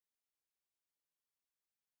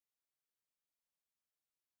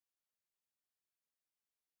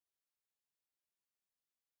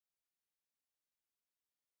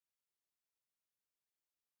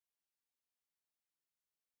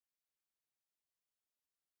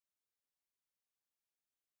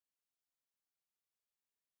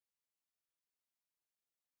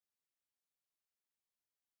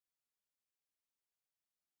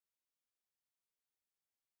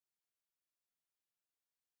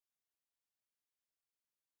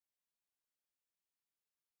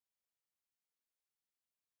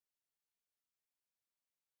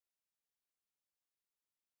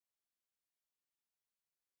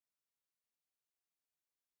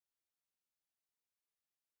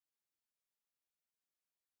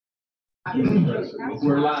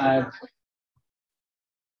We're live.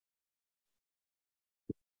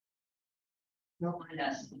 Don't mind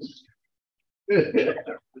us.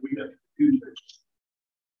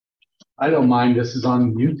 I don't mind. This is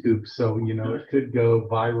on YouTube, so you know it could go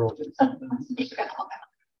viral.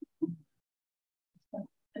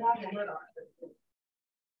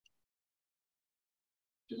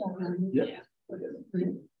 Yep.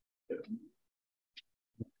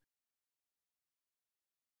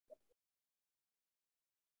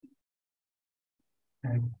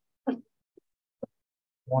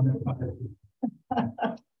 I'm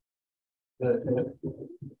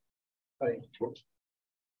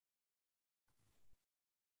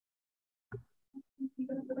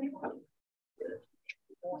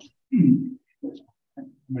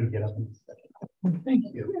going to get up in a second. Thank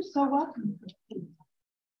you. You're so welcome.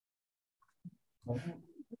 All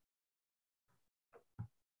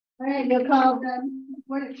right, we'll call the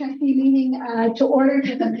Board of Trustee meeting to order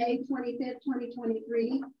for the May 25th,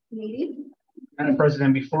 2023 meeting. Madam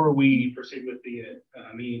President, before we proceed with the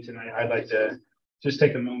meeting tonight, I'd like to just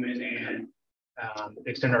take a moment and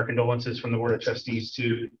extend our condolences from the Board of Trustees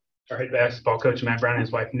to our head basketball coach, Matt Brown, and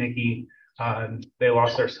his wife, Nikki. They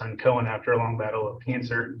lost their son, Cohen, after a long battle of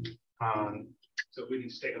cancer. So if we can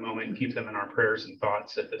just take a moment and keep them in our prayers and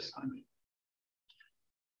thoughts at this time.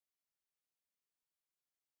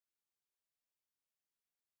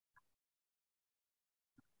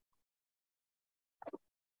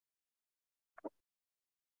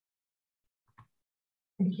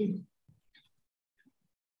 Thank you.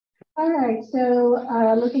 All right, so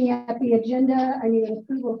looking at the agenda, I need an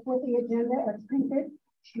approval for the agenda as printed.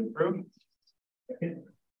 Approve.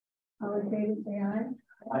 All in favor, say aye.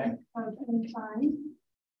 Aye. Fine. Do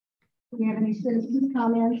we have any citizens'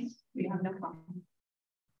 comments? We have no comments.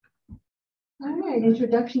 All right,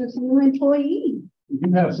 introduction of some new employees. We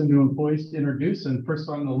do have some new employees to introduce, and first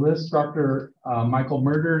on the list, Dr. Michael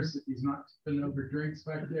Murders. He's not spilling over drinks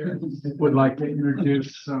back there. Would like to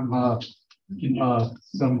introduce some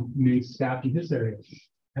new staff in his area.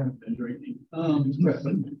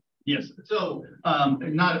 Yes, so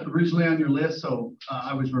not originally on your list, so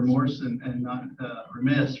I was remiss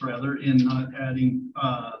rather in not adding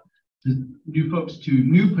new folks to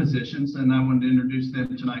new positions, and I wanted to introduce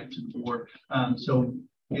them tonight to the board. So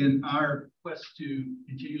in our quest to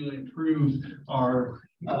continually improve our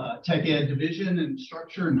tech ed division and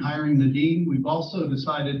structure and hiring the dean, we've also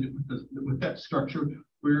decided with that structure,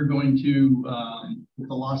 we're going to, with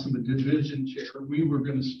the loss of a division chair, we were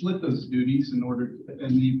going to split those duties in order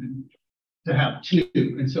to have two.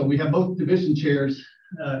 And so we have both division chairs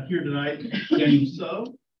here tonight, James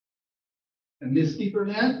So and Misty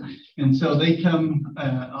Burnett. And so they come,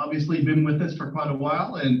 obviously been with us for quite a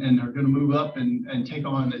while and are going to move up and take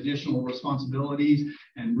on additional responsibilities.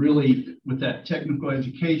 And really with that technical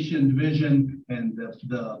education division and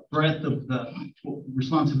the breadth of the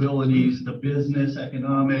responsibilities, the business,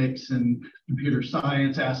 economics, and computer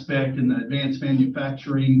science aspect, and the advanced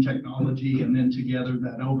manufacturing technology, and then together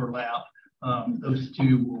that overlap. Those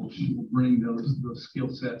two will bring those skill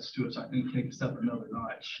sets to us, I think, take us up another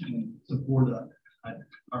notch and support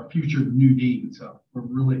our future new dean. So we're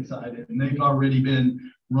really excited, and they've already been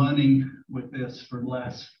running with this for the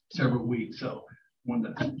last several weeks. So I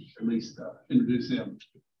wanted to at least introduce them.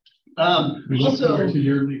 We look forward to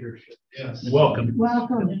your leadership. Yes, Welcome.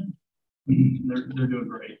 Welcome. They're doing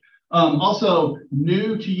great. Also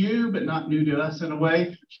new to you, but not new to us in a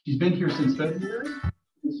way. She's been here since February.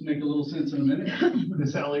 This will make a little sense in a minute.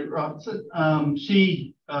 Miss Sally Robinson.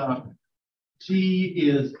 She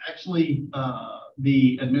is actually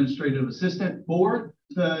the administrative assistant for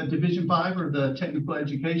the Division 5 or the Technical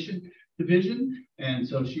Education Division. And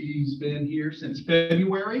so she's been here since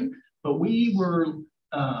February, but we were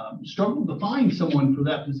struggled to find someone for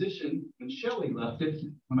that position when Shelley left it,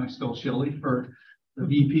 when I stole Shelley for the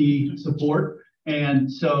VP support.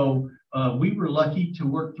 And so we were lucky to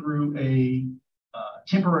work through a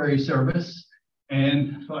temporary service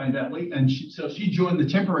and find that late. And so she joined the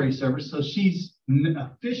temporary service. So she's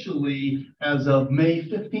officially, as of May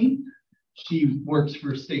 15th, she works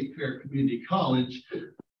for State Fair Community College,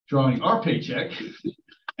 drawing our paycheck,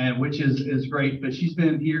 and which is great. But she's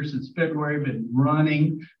been here since February, been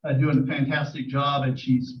running, doing a fantastic job, and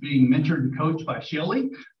she's being mentored and coached by Shelley.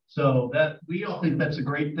 So that we all think that's a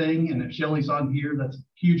great thing. And if Shelley's on here, that's a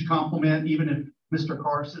huge compliment, even if Mr.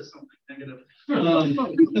 Carr says something negative.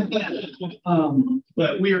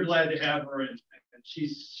 But we are glad to have her, and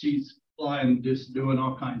she's flying, just doing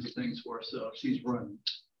all kinds of things for us. So she's running.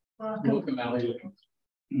 Welcome, Allie.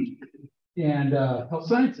 And Health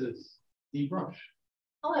Sciences, Steve Rush.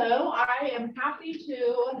 Hello, I am happy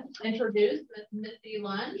to introduce Miss Misty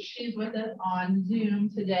Lunch. She's with us on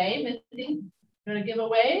Zoom today. Misty, gonna give a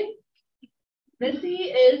wave.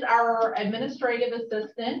 Misty is our administrative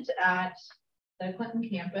assistant at the Clinton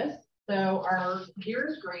campus. So our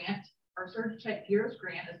Gears grant, our Surge Tech Gears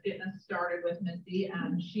grant is getting us started with Misty,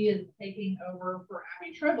 and she is taking over for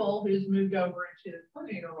Abby Tribble, who's moved over into the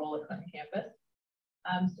coordinator role at Clinton campus.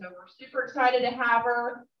 So we're super excited to have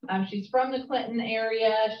her. She's from the Clinton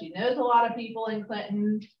area. She knows a lot of people in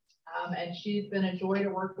Clinton, and she's been a joy to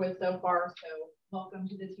work with so far. So welcome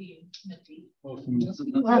to the team, Misty. Welcome,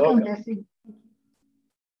 Bessie.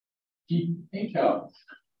 Hey, Charles.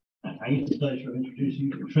 I get the pleasure of introducing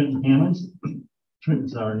you to Trenton Hammonds.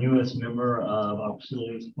 Trenton's our newest member of our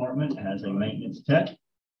facilities department as a maintenance tech.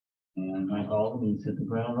 And like all of them, he's hit the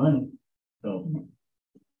ground running. So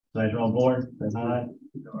glad you're on board. Say hi.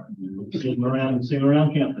 Sing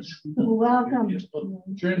around campus. Welcome.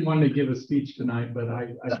 Trent wanted to give a speech tonight, but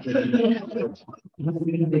I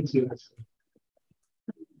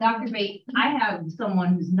Dr. Bates, I have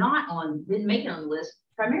someone who's didn't make it on the list,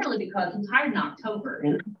 primarily because he was hired in October.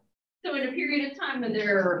 So in a period of time when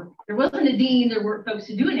there wasn't a dean, there weren't folks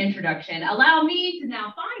to do an introduction. Allow me to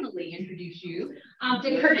now finally introduce you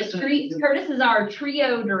to Curtis Street. Curtis is our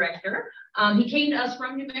trio director. He came to us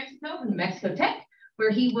from New Mexico, from New Mexico Tech, where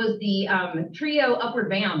he was the trio Upward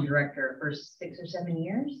Bound director for 6 or 7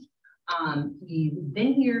 years. He's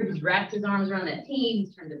been here, he's wrapped his arms around that team,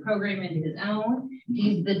 he's turned the program into his own.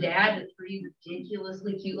 He's the dad of 3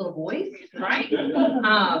 ridiculously cute little boys, right?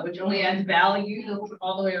 Which only adds value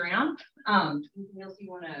all the way around. Anything else you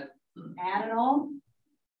want to add at all?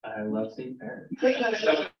 I love St. Paris.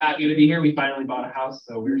 So happy to be here. We finally bought a house,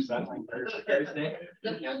 so we're settling Thursday.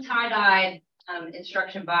 The full tie-dyed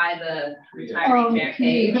instruction by the retiring Jack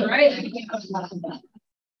Hayes, right?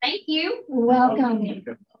 Thank you. Welcome.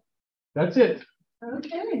 That's it.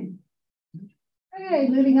 Okay. Okay,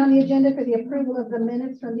 moving on the agenda for the approval of the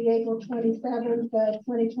minutes from the April 27th,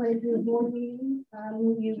 2022 board meeting.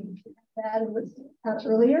 You that was out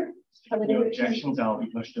earlier. No objections, I'll be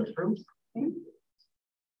pushed to approve. Okay.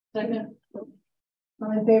 Second.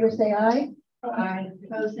 All in favor, say aye. Aye.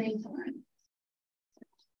 Opposed, same sign.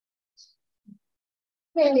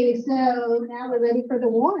 Okay, so now we're ready for the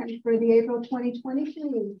warrant for the April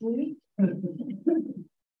 2023 week.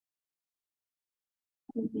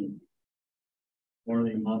 For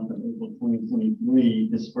the month of April 2023,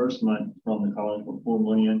 disbursement from the college for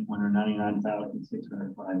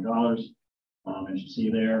 $4,199,605. As you see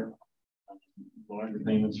there, larger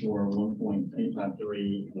payments were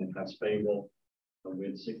 1.853, and that's payable.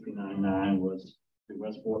 With 69.9 was to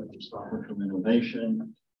Westport for software from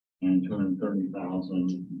innovation, and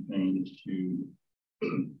 230,000 paid to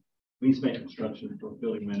Wingspan Construction for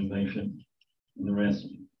building renovation, and the rest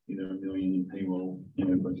either $1 million in payroll and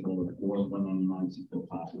a total of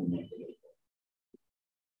 $199,605 will make it.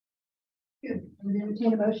 Good. I would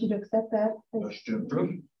entertain a motion to accept that. Motion to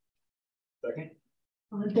approve. Second.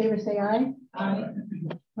 All in favor, say aye. Aye.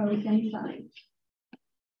 Opposed, same sign.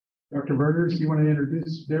 Dr. Bergers, you want to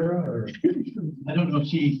introduce Dara? Or? I don't know if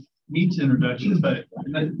she needs introduction, but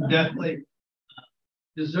definitely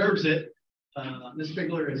deserves it. Ms.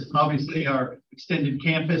 Bigler is obviously our extended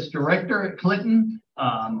campus director at Clinton.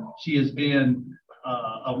 She has been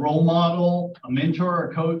a role model, a mentor,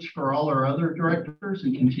 a coach for all our other directors,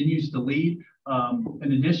 and continues to lead.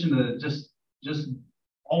 In addition to just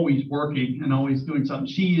always working and always doing something,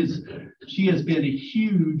 she has been a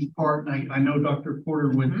huge part. And I know Dr. Porter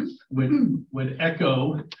would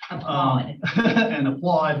echo and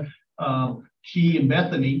applaud. She and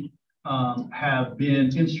Bethany have been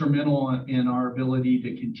instrumental in our ability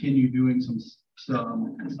to continue doing some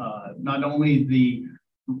not only the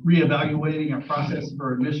reevaluating our process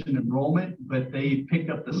for admission enrollment, but they picked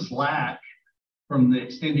up the slack from the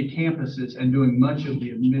extended campuses and doing much of the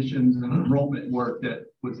admissions and enrollment work that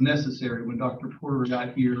was necessary when Dr. Porter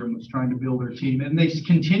got here and was trying to build her team. And they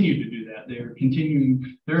continue to do that. They're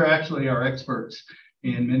continuing, they're actually our experts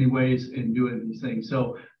in many ways in doing these things.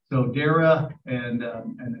 So Dara and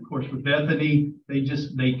of course with Bethany, they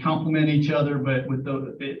complement each other, but with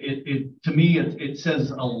to me, it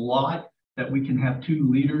says a lot that we can have 2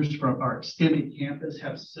 leaders from our extended campus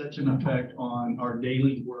have such an effect on our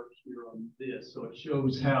daily work here on this. So it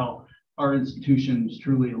shows how our institution is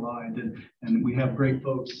truly aligned, and we have great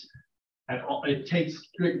folks at all. It takes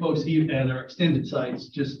great folks even at our extended sites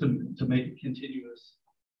just to make it continuous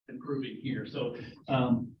improving here. So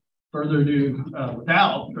without further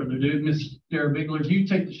ado, Ms. Dara Bigler, you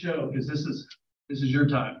take the show because this is your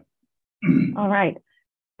time. All right.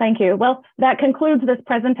 Thank you. Well, that concludes this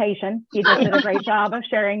presentation. You just did a great job of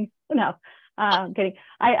sharing. No, kidding.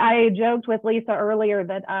 I joked with Lisa earlier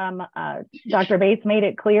that Dr. Bates made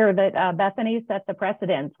it clear that Bethany set the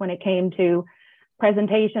precedence when it came to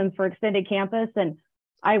presentations for extended campus, and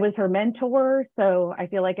I was her mentor, so I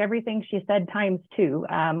feel like everything she said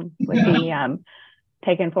 ×2 would be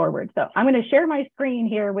taken forward. So I'm going to share my screen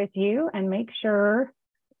here with you and make sure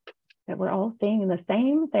that we're all seeing the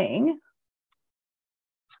same thing.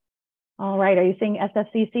 All right, are you seeing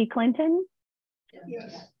SFCC Clinton?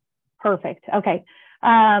 Yes. Perfect, okay.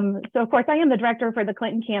 So of course I am the director for the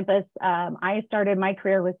Clinton campus. I started my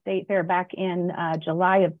career with State Fair back in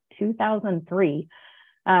July of 2003.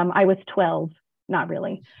 I was 12, not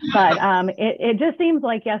really, but it just seems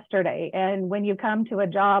like yesterday. And when you come to a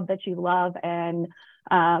job that you love and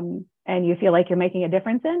you feel like you're making a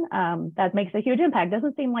difference in, that makes a huge impact.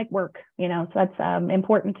 Doesn't seem like work, you know, so that's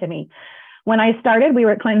important to me. When I started, we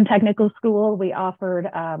were at Clinton Technical School. We offered,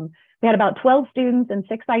 we had about 12 students in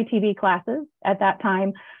 6 ITV classes at that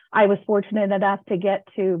time. I was fortunate enough to get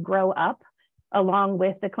to grow up along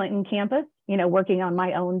with the Clinton campus, you know, working on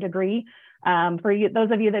my own degree. For you, those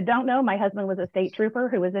of you that don't know, my husband was a state trooper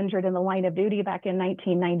who was injured in the line of duty back in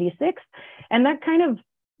 1996. And that kind of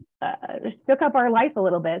shook up our life a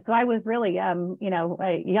little bit. So I was really, you know,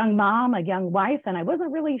 a young mom, a young wife, and I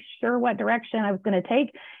wasn't really sure what direction I was going to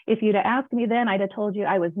take. If you'd have asked me then, I'd have told you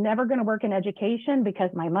I was never going to work in education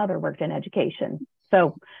because my mother worked in education.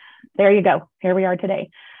 So there you go. Here we are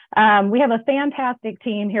today. We have a fantastic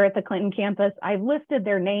team here at the Clinton campus. I've listed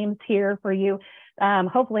their names here for you.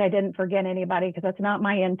 Hopefully I didn't forget anybody because that's not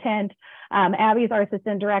my intent. Abby's our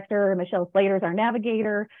assistant director. Michelle Slater's our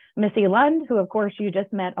navigator. Missy Lund, who of course you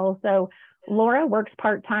just met also. Laura works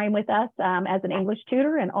part-time with us as an English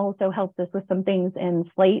tutor and also helps us with some things in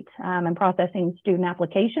Slate and processing student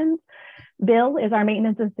applications. Bill is our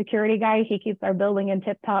maintenance and security guy. He keeps our building in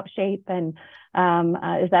tip-top shape and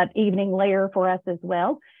is that evening layer for us as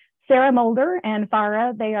well. Sarah Mulder and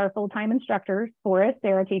Farah, they are full-time instructors for us.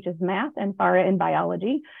 Sarah teaches math and Farah in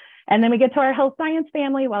biology. And then we get to our health science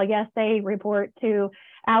family. While yes, they report to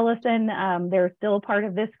Allison, they're still part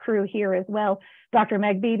of this crew here as well. Dr.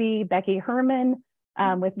 Meg Beebe, Becky Herman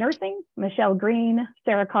with nursing, Michelle Green,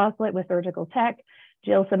 Sarah Coslet with surgical tech,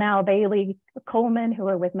 Jill Samal Bailey Coleman, who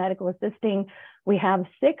are with medical assisting. We have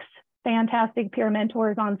 6 fantastic peer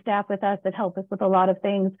mentors on staff with us that help us with a lot of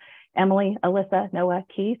things. Emily, Alyssa, Noah,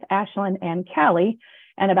 Keith, Ashlyn, and Callie,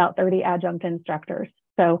 and about 30 adjunct instructors.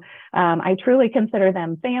 So I truly consider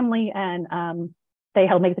them family, and they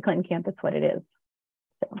help make the Clinton campus what it is.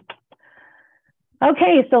 So.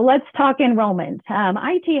 Okay, so let's talk enrollment.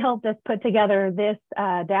 IT helped us put together this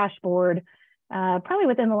dashboard probably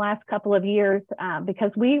within the last couple of years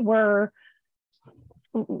because we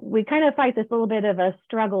kind of fight this little bit of a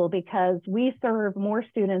struggle because we serve more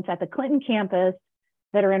students at the Clinton campus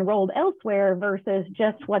that are enrolled elsewhere versus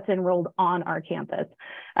just what's enrolled on our campus.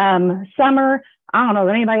 Summer, I don't know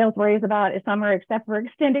if anybody else worries about summer except for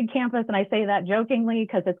extended campus, and I say that jokingly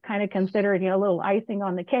because it's kind of considered, you know, a little icing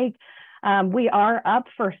on the cake. We are up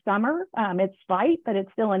for summer. It's slight, but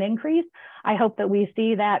it's still an increase. I hope that we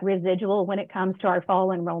see that residual when it comes to our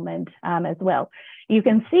fall enrollment as well. You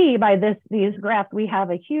can see by these graphs, we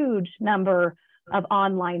have a huge number of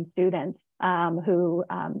online students who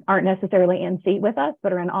aren't necessarily in seat with us,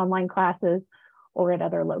 but are in online classes or at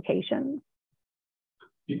other locations.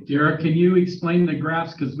 Derek, can you explain the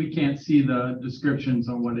graphs? Because we can't see the descriptions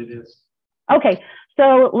on what it is. Okay,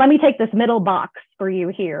 so let me take this middle box for you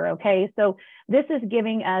here, okay? So this is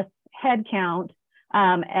giving us head count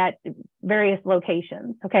at various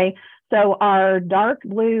locations, okay? So our dark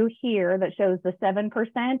blue here that shows the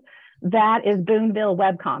 7%, that is Boonville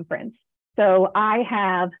Web Conference. So I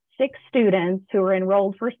have 6 students who are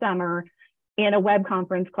enrolled for summer in a web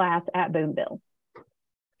conference class at Boonville,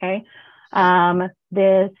 okay?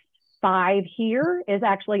 This 5 here is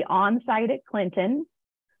actually on site at Clinton.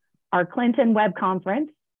 Our Clinton Web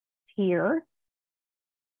Conference here.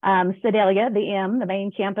 Sedalia, the M, the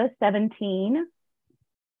main campus, 17.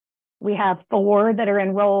 We have 4 that are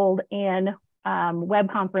enrolled in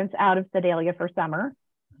web conference out of Sedalia for summer.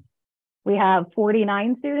 We have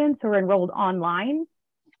 49 students who are enrolled online.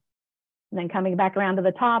 And then coming back around to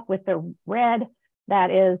the top with the red,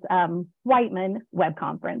 that is Whiteman Web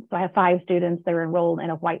Conference. So I have 5 students that are enrolled in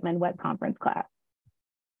a Whiteman Web Conference class.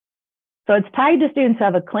 So it's tied to students who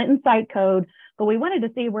have a Clinton site code, but we wanted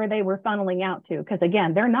to see where they were funneling out to, because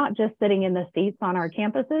again, they're not just sitting in the seats on our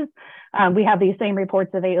campuses. We have these same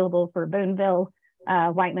reports available for Boonville,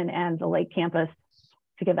 Whiteman, and the Lake campus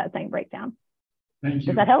to give that same breakdown. Thank you.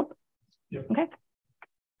 Does that help? Yep. Okay.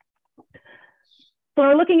 So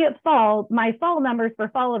we're looking at fall, my fall numbers for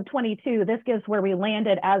fall of 22, this gives where we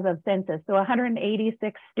landed as of census. So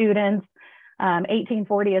 186 students,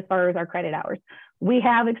 1840 as far as our credit hours. We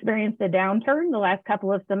have experienced a downturn the last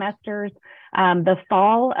couple of semesters. The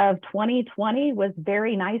fall of 2020 was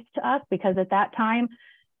very nice to us because at that time,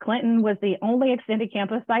 Clinton was the only extended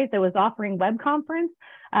campus site that was offering web conference.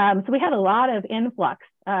 So we had a lot of influx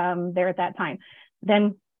there at that time.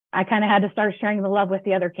 Then I kind of had to start sharing the love with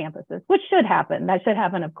the other campuses, which should happen. That should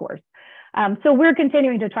happen, of course. So we're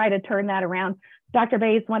continuing to try to turn that around. Dr.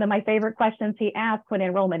 Bates, one of my favorite questions he asked when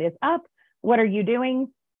enrollment is up, what are you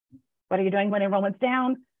doing? What are you doing when enrollment's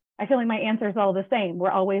down? I feel like my answer is all the same.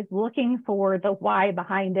 We're always looking for the why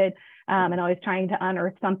behind it and always trying to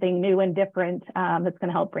unearth something new and different that's going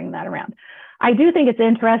to help bring that around. I do think it's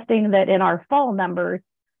interesting that in our fall numbers,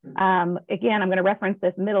 again, I'm going to reference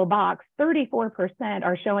this middle box, 34%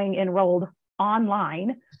 are showing enrolled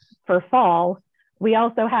online for fall. We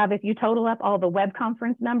also have, if you total up all the web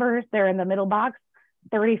conference numbers, they're in the middle box,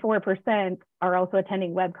 34% are also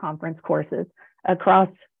attending web conference courses across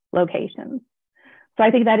locations. So I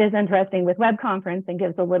think that is interesting with web conference and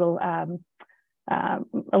gives a little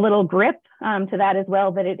grip to that as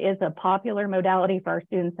well, that it is a popular modality for our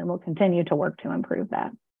students and we'll continue to work to improve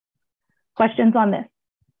that. Questions on this?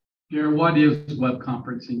 Jared, what is web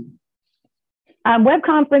conferencing? Web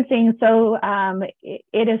conferencing, so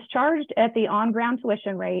it is charged at the on-ground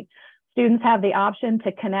tuition rate. Students have the option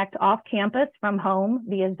to connect off campus from home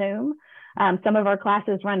via Zoom. Some of our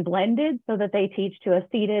classes run blended so that they teach to a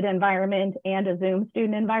seated environment and a Zoom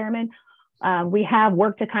student environment. We have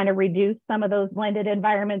worked to kind of reduce some of those blended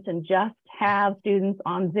environments and just have students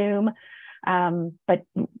on Zoom. But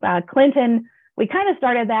Clinton, we kind of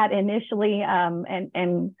started that initially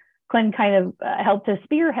and Clinton kind of helped to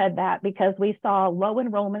spearhead that because we saw low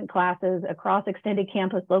enrollment classes across extended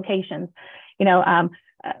campus locations. You know,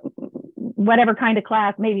 whatever kind of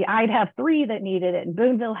class, maybe I'd have 3 that needed it, and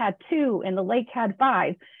Boonville had 2, and the Lake had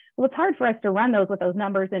 5. Well, it's hard for us to run those with those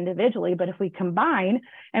numbers individually, but if we combine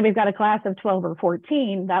and we've got a class of 12 or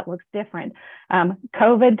 14, that looks different.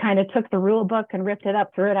 COVID kind of took the rule book and ripped it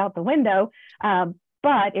up, threw it out the window,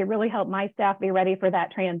 but it really helped my staff be ready for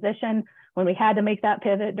that transition. When we had to make that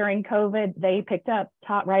pivot during COVID, they picked up,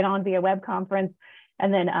 taught right on via web conference,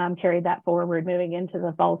 and then carried that forward moving into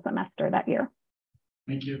the fall semester that year.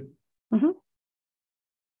 Thank you. Mm-hmm.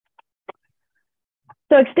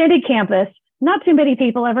 So extended campus, not too many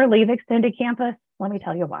people ever leave extended campus. Let me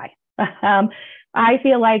tell you why. I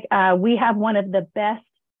feel like we have one of the best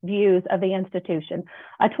views of the institution,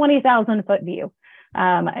 a 20,000 foot view.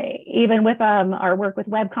 Even with our work with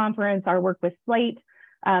web conference, our work with Slate,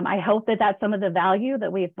 I hope that that's some of the value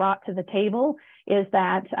that we've brought to the table is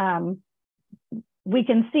that we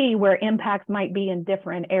can see where impacts might be in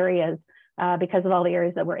different areas because of all the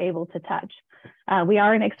areas that we're able to touch. We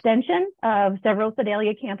are an extension of several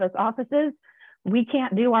Sedalia campus offices. We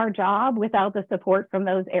can't do our job without the support from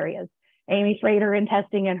those areas. Amy Schrader in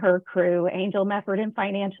testing and her crew, Angel Mefford in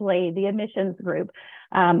financial aid, the admissions group,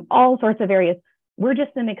 all sorts of areas. We're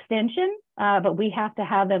just an extension, but we have to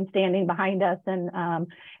have them standing behind us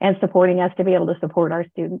and supporting us to be able to support our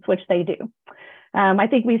students, which they do. I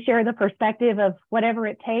think we share the perspective of whatever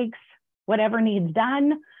it takes, whatever needs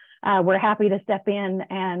done, we're happy to step in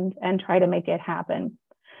and try to make it happen.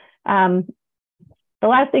 The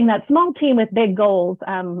last thing, that small team with big goals.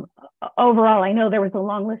 Overall, I know there was a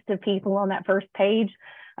long list of people on that first page,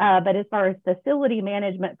 but as far as facility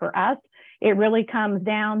management for us, it really comes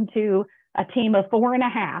down to a team of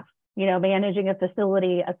 4.5, managing a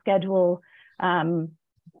facility, a schedule,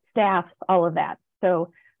 staff, all of that.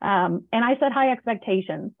 So, and I set high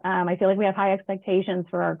expectations. I feel like we have high expectations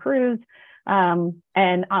for our crews, and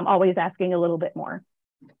I'm always asking a little bit more.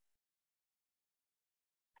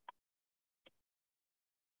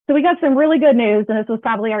 So we got some really good news, and this was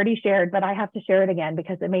probably already shared, but I have to share it again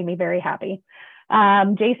because it made me very happy.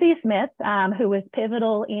 J.C. Smith, who was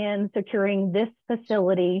pivotal in securing this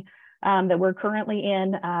facility that we're currently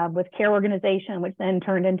in with Care Organization, which then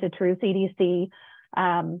turned into True CDC.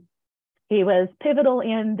 He was pivotal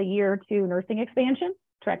in the year 2 nursing expansion,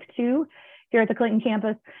 Trek 2, here at the Clinton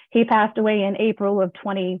campus. He passed away in April of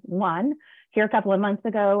 21. Here a couple of months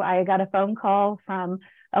ago, I got a phone call from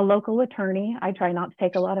a local attorney. I try not to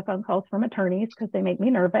take a lot of phone calls from attorneys because they make me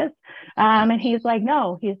nervous. And he's like,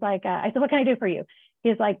 no, he's like, I said, what can I do for you?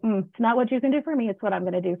 He's like, it's not what you can do for me. It's what I'm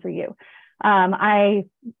going to do for you. I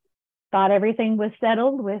thought everything was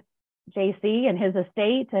settled with JC and his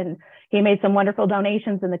estate, and he made some wonderful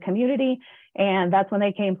donations in the community. And that's when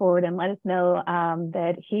they came forward and let us know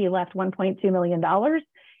that he left $1.2 million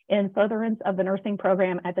in furtherance of the nursing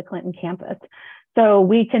program at the Clinton campus. So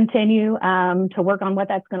we continue to work on what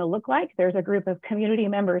that's going to look like. There's a group of community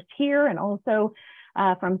members here and also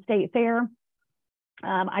from State Fair.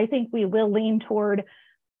 I think we will lean toward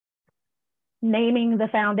naming the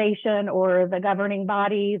foundation or the governing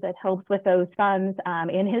body that helps with those funds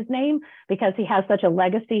in his name, because he has such a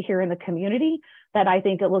legacy here in the community that I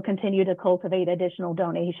think it will continue to cultivate additional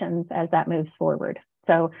donations as that moves forward.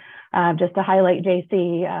 So just to highlight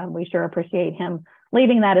JC, we sure appreciate him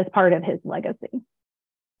leaving that as part of his legacy.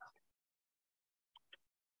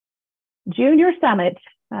 Junior Summit.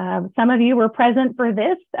 Some of you were present for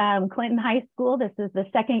this. Clinton High School, this is the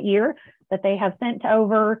second year that they have sent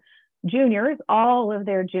over juniors, all of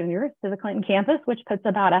their juniors, to the Clinton campus, which puts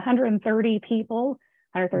about 130 people,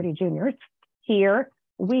 130 juniors here.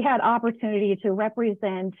 We had opportunity to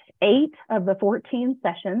represent 8 of the 14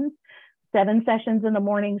 sessions, 7 sessions in the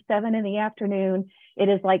morning, 7 in the afternoon. It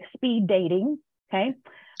is like speed dating, okay?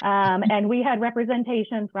 And we had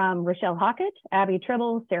representation from Rochelle Hockett, Abby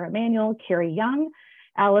Tribble, Sarah Manuel, Carrie Young,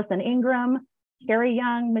 Allison Ingram, Carrie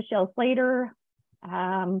Young, Michelle Slater,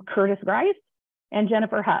 Curtis Grice, and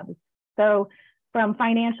Jennifer Hubbs. So from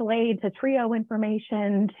financial aid to TRIO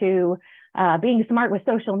information to being smart with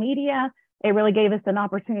social media, it really gave us an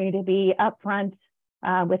opportunity to be upfront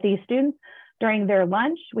with these students. During their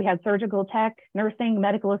lunch, we had surgical tech, nursing,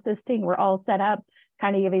 medical assisting, we're all set up,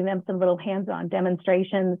 kind of giving them some little hands-on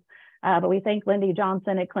demonstrations. But we thank Lindy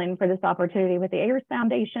Johnson at Clinton for this opportunity with the Ayers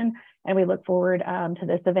Foundation, and we look forward to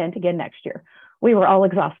this event again next year. We were all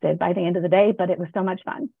exhausted by the end of the day, but it was so much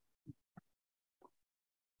fun.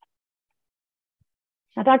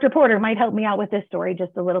 Now, Dr. Porter might help me out with this story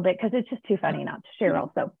just a little bit because it's just too funny not to share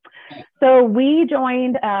also. So we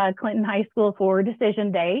joined Clinton High School for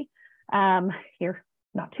Decision Day here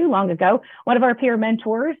not too long ago. One of our peer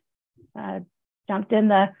mentors jumped in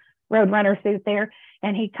the Roadrunner suit there,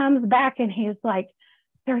 and he comes back and he's like,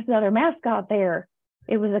 there's another mascot there.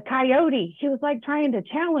 It was a coyote. He was like trying to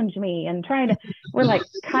challenge me and we're like,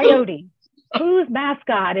 coyote, whose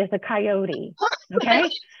mascot is a coyote? Okay.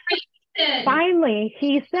 Finally,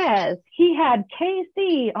 he says he had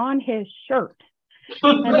KC on his shirt.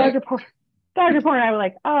 And Dr. Porter and I were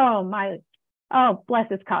like, oh, bless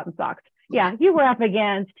his cotton socks. Yeah, you were up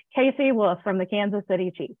against KC Wolf from the Kansas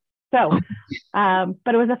City Chiefs. So,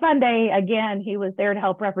 but it was a fun day. Again, he was there to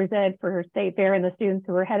help represent for State Fair and the students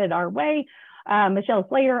who were headed our way. Michelle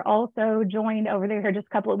Slater also joined over there just a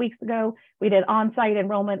couple of weeks ago. We did on-site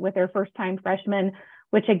enrollment with their first-time freshmen,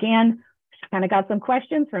 which again, kind of got some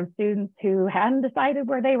questions from students who hadn't decided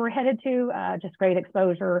where they were headed to. Just great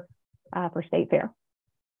exposure for State Fair.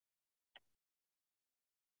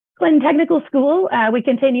 Clinton Technical School, we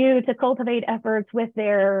continue to cultivate efforts with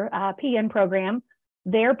their PN program.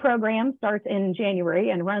 Their program starts in January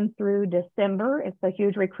and runs through December. It's a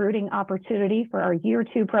huge recruiting opportunity for our year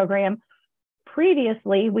 2 program.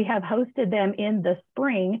 Previously, we have hosted them in the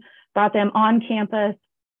spring, brought them on campus.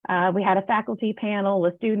 We had a faculty panel,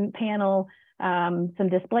 a student panel, some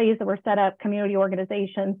displays that were set up, community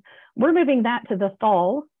organizations. We're moving that to the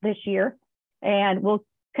fall this year, and we'll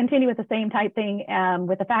continue with the same type thing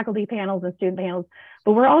with the faculty panels and student panels,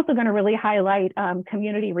 but we're also going to really highlight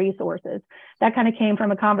community resources. That kind of came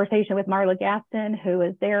from a conversation with Marla Gaston, who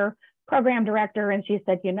is their program director, and she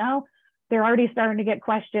said, you know, they're already starting to get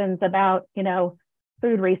questions about, you know,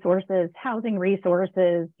 food resources, housing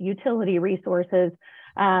resources, utility resources.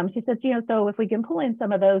 She says, you know, so if we can pull in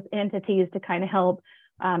some of those entities to kind of help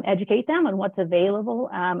educate them on what's available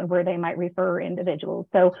and where they might refer individuals.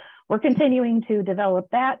 So we're continuing to develop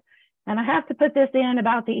that. And I have to put this in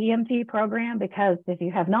about the EMT program, because if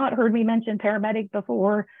you have not heard me mention paramedic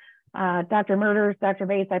before, Dr. Murders, Dr.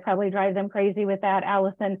 Bates, I probably drive them crazy with that.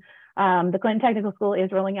 Allison, the Clinton Technical School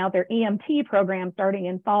is rolling out their EMT program starting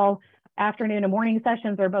in fall. Afternoon and morning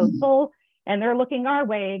sessions are both full, and they're looking our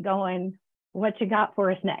way going, what you got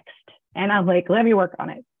for us next? And I'm like, let me work on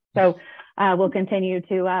it. So we'll continue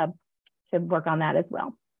to work on that as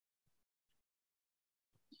well.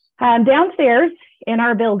 Downstairs in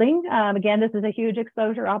our building, again, this is a huge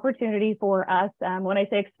exposure opportunity for us. When I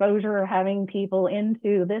say exposure, having people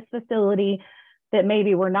into this facility that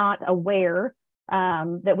maybe were not aware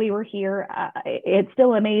that we were here, it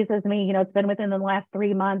still amazes me. You know, it's been within the last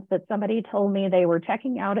 3 months that somebody told me they were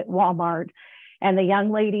checking out at Walmart, and the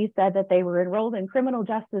young lady said that they were enrolled in criminal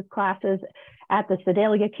justice classes at the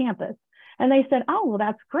Sedalia campus. And they said, oh, well,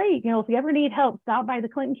 that's great. You know, if you ever need help, stop by the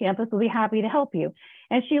Clinton campus. We'll be happy to help you.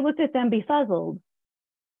 And she looked at them befuzzled.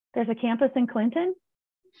 There's a campus in Clinton?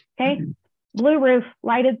 Okay. Blue roof,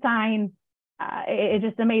 lighted sign. It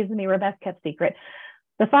just amazes me. We're best kept secret.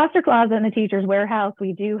 The Foster Closet and the Teacher's Warehouse,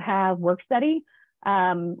 we do have work study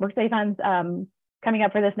funds coming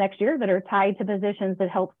up for this next year that are tied to positions that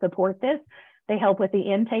help support this. They help with the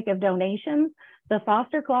intake of donations. The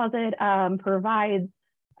foster closet provides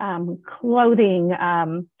clothing.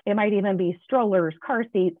 It might even be strollers, car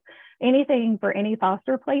seats, anything for any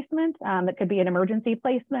foster placement. That could be an emergency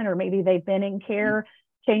placement, or maybe they've been in care,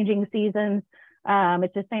 changing seasons.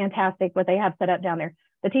 It's just fantastic what they have set up down there.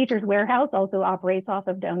 The Teachers Warehouse also operates off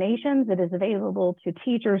of donations. It is available to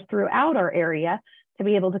teachers throughout our area to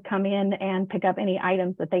be able to come in and pick up any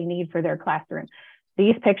items that they need for their classroom.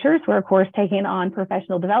 These pictures were, of course, taken on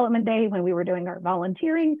Professional Development Day when we were doing our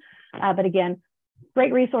volunteering. But again,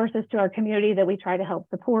 great resources to our community that we try to help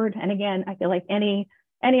support. And again, I feel like any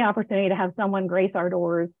opportunity to have someone grace our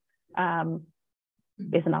doors is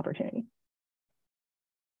an opportunity.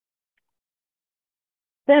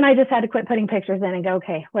 Then I just had to quit putting pictures in and go,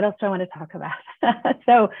 okay, what else do I want to talk about?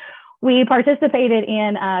 So we participated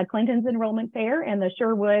in Clinton's Enrollment Fair and the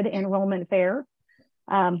Sherwood Enrollment Fair.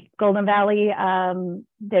 Golden Valley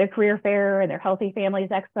did a career fair and their Healthy Families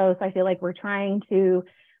Expo. So I feel like we're trying to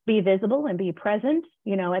be visible and be present,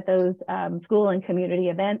 you know, at those school and community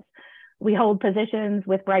events. We hold positions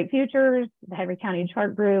with Bright Futures, the Henry County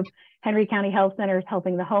Chart Group, Henry County Health Centers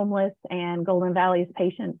Helping the Homeless, and Golden Valley's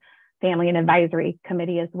Patient Family and Advisory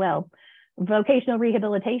Committee as well. Vocational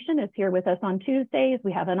Rehabilitation is here with us on Tuesdays.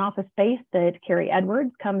 We have an office space that Carrie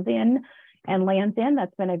Edwards comes in and lands in.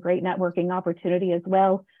 That's been a great networking opportunity as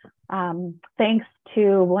well. Thanks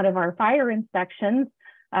to one of our fire inspections,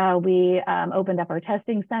 we opened up our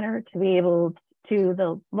testing center to be able to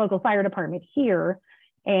the local fire department here,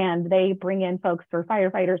 and they bring in folks for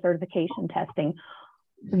firefighter certification testing.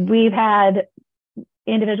 We've had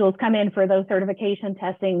individuals come in for those certification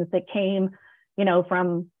testings that came, you know,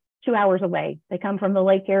 from 2 hours away. They come from the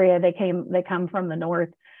lake area. They come from the north.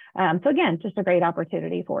 So again, just a great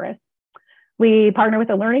opportunity for us. We partner with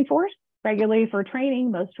the Learning Force regularly for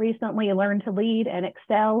training, most recently Learn to Lead and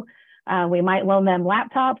Excel. We might loan them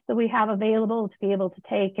laptops that we have available to be able to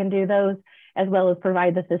take and do those, as well as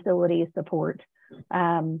provide the facility support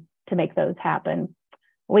to make those happen.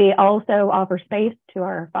 We also offer space to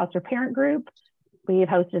our foster parent group. We've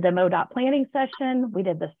hosted a MoDOT planning session. We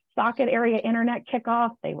did the Socket area internet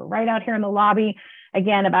kickoff. They were right out here in the lobby.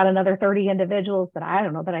 Again, about another 30 individuals that I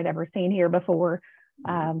don't know that I'd ever seen here before,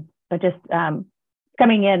 but just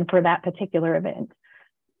coming in for that particular event.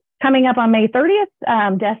 Coming up on May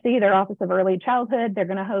 30th, DESE, their Office of Early Childhood, they're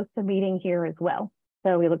going to host a meeting here as well.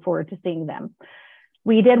 So we look forward to seeing them.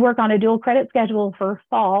 We did work on a dual credit schedule for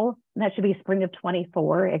fall. That should be spring of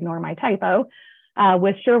 24, ignore my typo,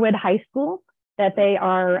 with Sherwood High School. That they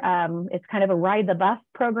are, it's kind of a ride the bus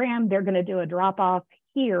program. They're going to do a drop off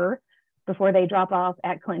here before they drop off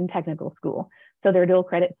at Clinton Technical School. So their dual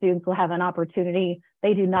credit students will have an opportunity.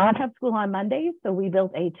 They do not have school on Mondays. So we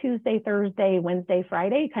built a Tuesday, Thursday, Wednesday,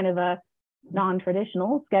 Friday, kind of a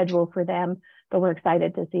non-traditional schedule for them, but we're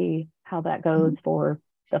excited to see how that goes for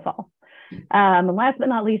the fall. And last but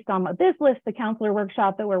not least on this list, the counselor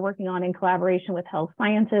workshop that we're working on in collaboration with Health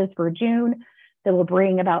Sciences for June. That will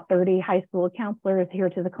bring about 30 high school counselors here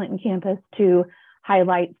to the Clinton campus to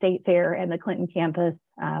highlight State Fair and the Clinton campus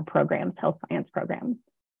programs, health science programs.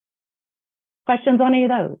 Questions on any of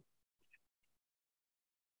those?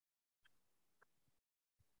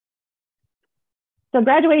 So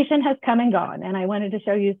graduation has come and gone, and I wanted to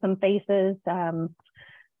show you some faces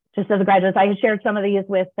just as the graduates. I shared some of these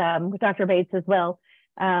with Dr. Bates as well.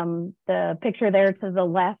 The picture there to the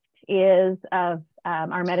left is of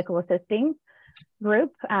our medical assisting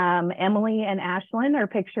group. Emily and Ashlyn are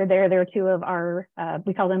pictured there. They're two of our,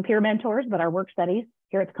 we call them peer mentors, but our work studies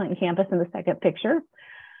here at the Clinton campus in the second picture.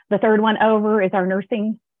 The third one over is our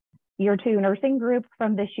nursing, year 2 nursing group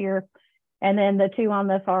from this year. And then the two on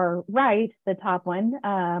the far right, the top one,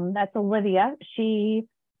 that's Olivia. She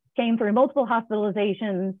came through multiple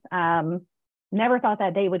hospitalizations, never thought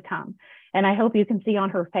that day would come. And I hope you can see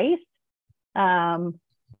on her face the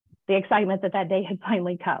excitement that day had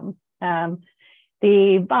finally come.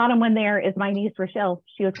 The bottom one there is my niece, Rochelle.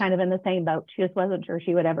 She was kind of in the same boat. She just wasn't sure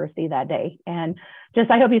she would ever see that day. And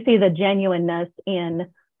just, I hope you see the genuineness in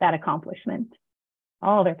that accomplishment,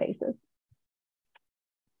 all their faces.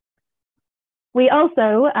 We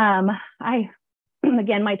also,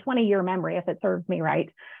 again, my 20-year memory, if it serves me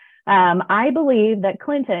right, I believe that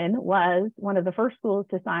Clinton was one of the first schools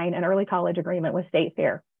to sign an early college agreement with State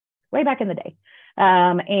Fair way back in the day.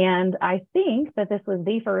 And I think that this was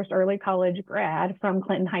the first early college grad from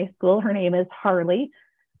Clinton High School. Her name is Harley.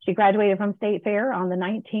 She graduated from State Fair on the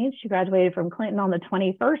 19th. She graduated from Clinton on the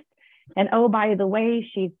 21st. And oh, by the way,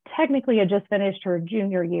 she technically had just finished her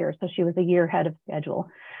junior year. So she was a year ahead of schedule.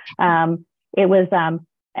 It was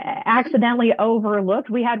accidentally overlooked.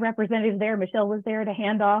 We had representatives there. Michelle was there to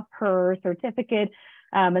hand off her certificate,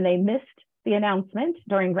 and they missed the announcement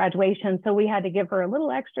during graduation. So we had to give her a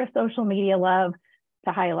little extra social media love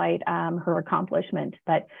to highlight her accomplishment.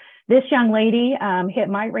 But this young lady hit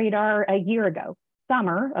my radar a year ago,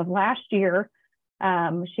 summer of last year.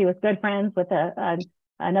 She was good friends with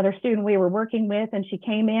another student we were working with, and she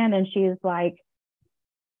came in and she's like,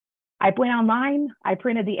 I went online, I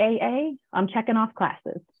printed the AA, I'm checking off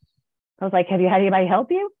classes. I was like, have you had anybody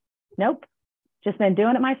help you? Nope, just been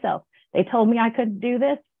doing it myself. They told me I couldn't do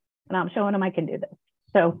this, and I'm showing them I can do this.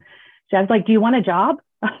 So she was like, do you want a job?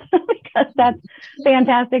 Because that's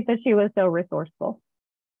fantastic that she was so resourceful.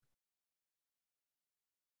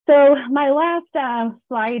 So my last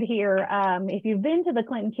slide here, if you've been to the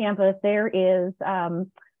Clinton campus, there is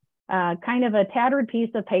kind of a tattered piece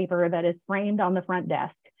of paper that is framed on the front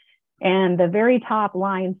desk. And the very top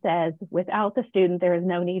line says, without the student, there is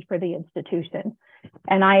no need for the institution.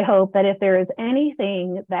 And I hope that if there is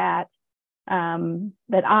anything that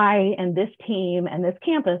that I and this team and this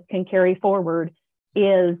campus can carry forward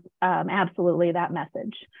is absolutely that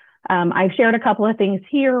message. I've shared a couple of things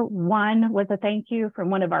here. One was a thank you from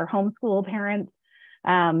one of our homeschool parents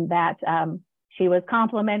that she was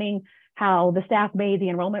complimenting how the staff made the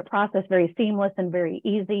enrollment process very seamless and very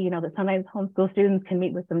easy. You know, that sometimes homeschool students can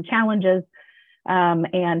meet with some challenges.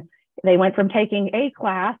 And they went from taking a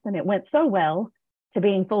class, and it went so well, to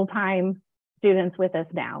being full-time students with us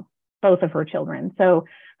now, both of her children. So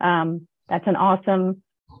that's an awesome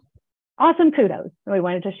kudos that we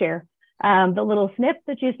wanted to share. The little snip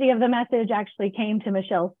that you see of the message actually came to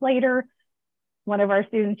Michelle Slater. One of our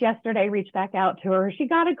students yesterday reached back out to her. She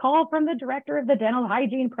got a call from the director of the dental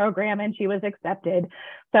hygiene program, and she was accepted.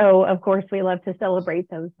 So of course, we love to celebrate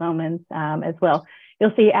those moments as well.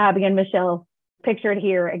 You'll see Abby and Michelle pictured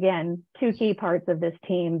here. Again, two key parts of this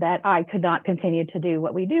team that I could not continue to do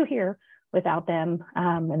what we do here without them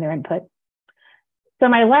and their input. So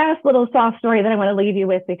my last little soft story that I want to leave you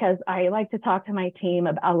with, because I like to talk to my team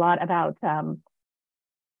a lot about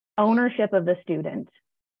ownership of the student.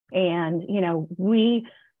 And, you know,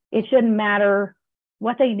 it shouldn't matter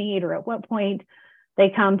what they need or at what point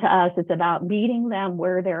they come to us. It's about meeting them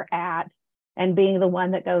where they're at and being the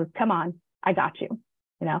one that goes, come on, I got you.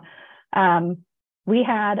 You know, we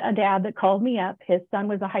had a dad that called me up. His son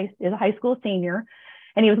was a high school senior,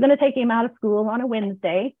 and he was going to take him out of school on a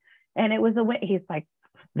Wednesday. And it was he's like,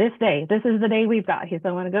 this is the day we've got. He said,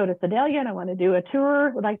 I want to go to Sedalia and I want to do a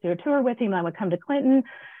tour. Would like to do a tour with him. I would come to Clinton,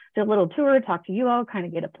 do a little tour, talk to you all, kind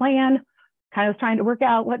of get a plan. Kind of was trying to work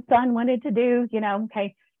out what son wanted to do, you know.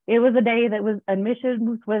 Okay. It was a day that was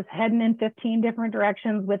admissions was heading in 15 different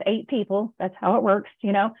directions with 8 people. That's how it works,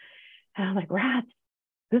 you know. And I'm like, rats,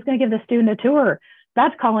 who's going to give the student a tour?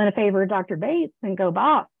 That's calling a favor to Dr. Bates and go,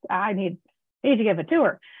 boss, I need to give a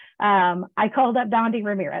tour. I called up Dondi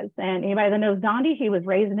Ramirez, and anybody that knows Dondi, he was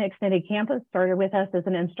raised in the extended campus, started with us as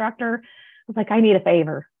an instructor. I was like, I need a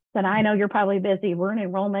favor. Said, I know you're probably busy. We're in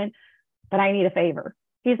enrollment, but I need a favor.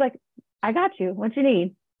 He's like, I got you. What you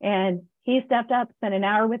need? And he stepped up, spent an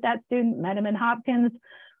hour with that student, met him in Hopkins,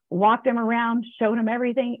 walked him around, showed him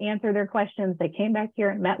everything, answered their questions. They came back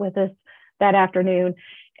here and met with us that afternoon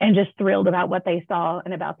and just thrilled about what they saw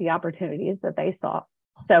and about the opportunities that they saw.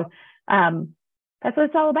 So that's what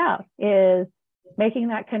it's all about, is making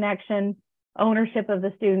that connection, ownership of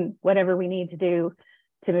the student, whatever we need to do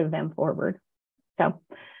to move them forward. So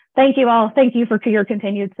thank you all. Thank you for your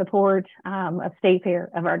continued support of State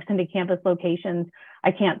Fair, of our extended campus locations.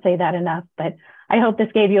 I can't say that enough, but I hope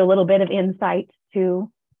this gave you a little bit of insight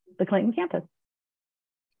to the Clinton campus.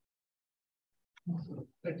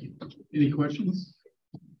 Thank you. Any questions?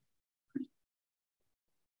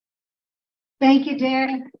 Thank you,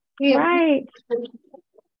 Darren. Right.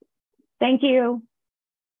 Thank you.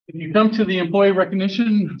 If you come to the employee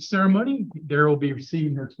recognition ceremony, Darren will be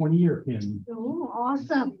receiving her 20-year pin. Oh,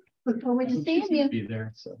 awesome. Look forward to seeing you. Be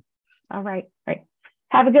there. So. All right. Right.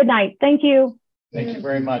 Have a good night. Thank you. Thank you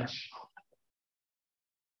very much.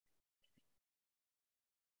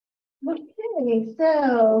 Okay,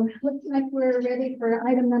 so looks like we're ready for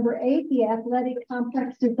item number 8, the athletic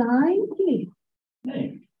complex design.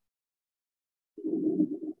 Hey.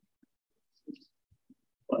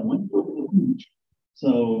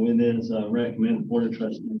 So it is recommended Board of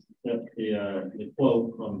Trustees accept the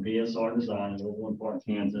quote from VSR Design of Overland Park,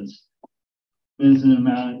 Kansas. It is an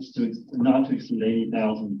amount to not to exceed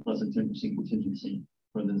 $80,000 plus a 10% contingency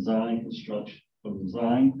for the design,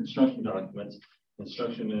 construction documents,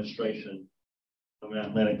 construction administration of an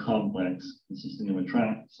athletic complex consisting of a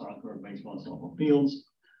track, soccer, baseball, and softball fields,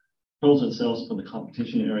 proposal itself for the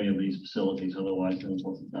competition area of these facilities, otherwise known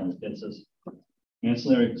as DITSs.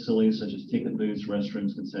 Ancillary facilities such as ticket booths,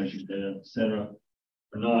 restrooms, concession data, etc.,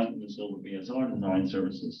 are not in the silver BSR design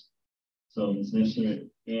services. So it's necessary,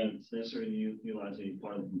 and it's necessary to utilize any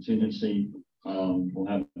part of the contingency. We'll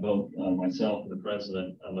have both myself and the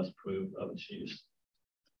president must approve of its use.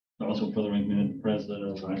 Also further recommend the president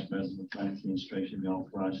or vice president of the finance administration be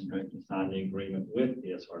authorized and directed to sign the agreement with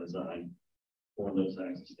BSR Design for those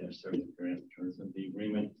access necessary to grant in terms of the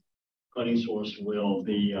agreement. Funding source will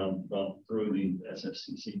be through the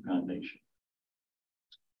SFCC Foundation.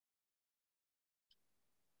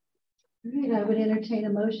 All right, I would entertain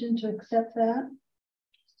a motion to accept that.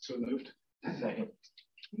 So moved. Second.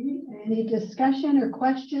 Any discussion or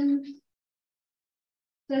questions?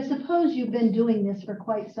 So I suppose you've been doing this for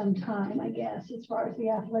quite some time, I guess, as far as the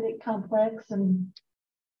athletic complex, and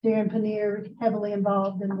Darren Paneer heavily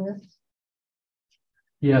involved in this.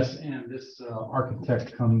 Yes, and this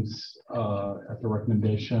architect comes at the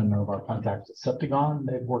recommendation of our contacts at Septagon.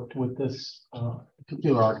 They've worked with this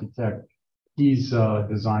particular architect. He's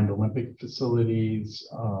designed Olympic facilities.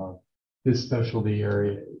 His specialty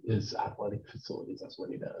area is athletic facilities. That's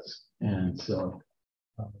what he does. And so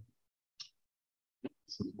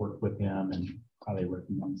work with him and how they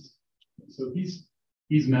recommend. So he's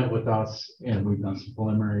met with us, and we've done some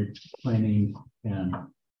preliminary planning and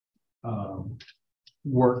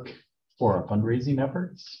work for our fundraising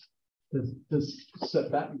efforts to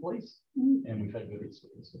set that in place. And we've had good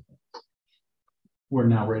experience with it. We're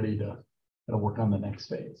now ready to work on the next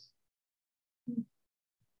phase.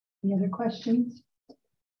 Any other questions?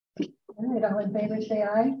 All right, all in favor say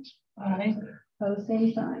aye. Aye. Opposed,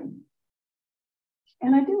 same sign.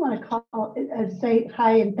 And I do want to call say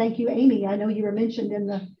hi and thank you, Amy. I know you were mentioned in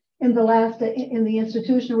the last in the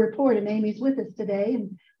institutional report, and Amy's with us today.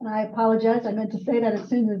 And I apologize. I meant to say that as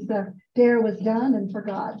soon as the dare was done and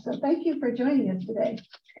forgot. So thank you for joining us today.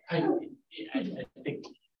 I think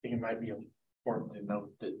it might be important to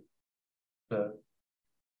note that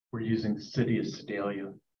we're using the City of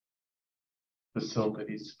Sedalia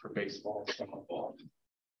facilities for baseball and softball.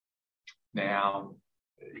 Now,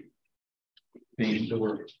 the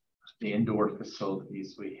indoor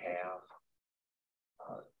facilities we have,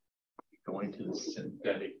 going to the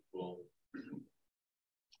synthetic will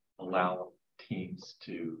allow teams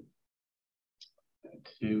to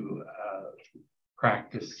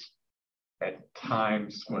practice at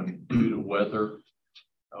times when, due to weather,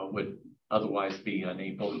 would otherwise be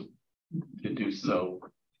unable to do so,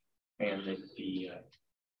 and that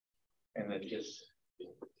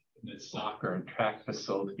the soccer and track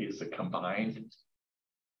facility is a combined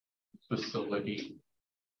facility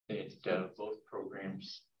that both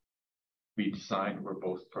programs we designed where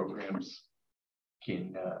both programs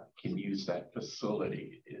can use that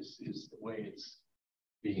facility is the way it's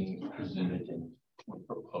being presented and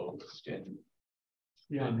proposed. And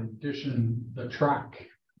yeah, in addition, the track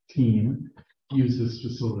team uses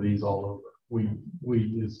facilities all over. We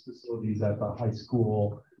use facilities at the high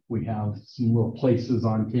school. We have some little places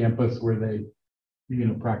on campus where they,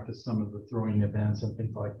 practice some of the throwing events and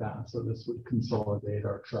things like that. So this would consolidate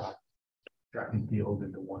our track and field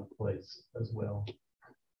into one place as well.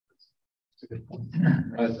 It's a good point.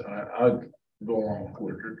 I'd go along with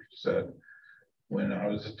what Richard said. When I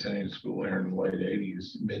was attending school here in the late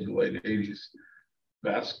 80s, mid to late 80s,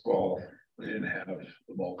 basketball, we didn't have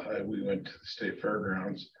the multi. We went to the state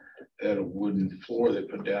fairgrounds. They had a wooden floor they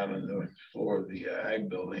put down in the floor of the ag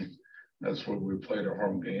building. That's where we played our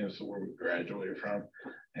home games, so where we graduated from,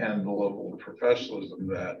 and the level of professionalism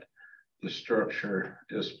that the structure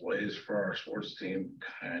displays for our sports team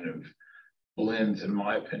kind of blends, in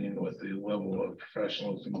my opinion, with the level of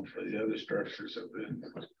professionalism for the other structures that have been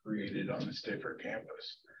created on the State-Fair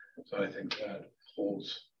campus. So I think that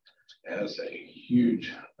holds as a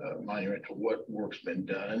huge monument to what work's been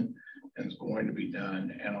done and is going to be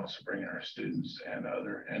done, and also bringing our students and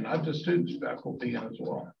not just students, faculty in as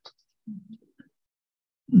well.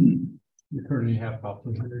 We currently have about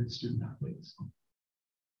 300 student athletes.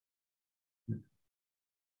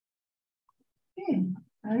 Okay,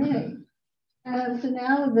 all right. So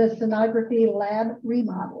now the sonography lab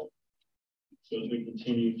remodel. So as we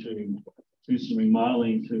continue to do some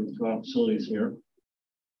remodeling to our facilities here,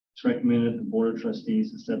 it's recommended the Board of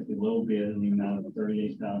Trustees accept the low bid in the amount of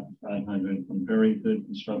 $38,500 from Very Good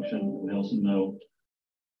Construction. We also know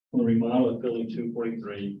for the remodel of Building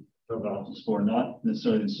 243 for not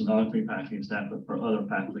necessarily the sonography faculty and staff, but for other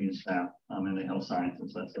faculty and staff in the health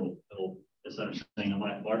sciences. That's a little misunderstanding on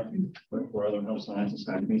my part, but for other health sciences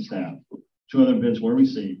faculty and staff. 2 other bids were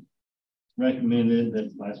received. recommended that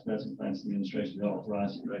the Vice President Finance Administration be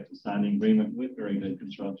authorized to direct and sign the agreement with Very Good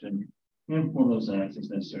Construction and for those actions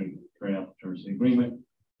necessary to carry out the terms of the agreement.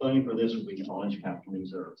 Funding for this will be college capital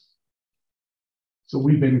reserves. So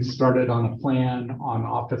we've been started on a plan on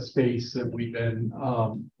office space that we've been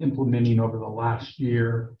implementing over the last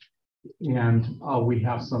year. And we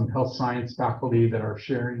have some health science faculty that are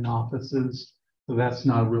sharing offices. So that's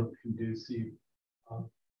not a real conducive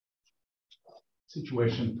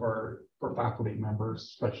situation for faculty members,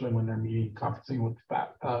 especially when they're meeting, conferencing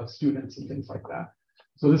with students and things like that.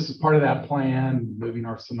 So this is part of that plan, moving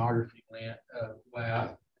our sonography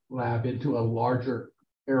lab into a larger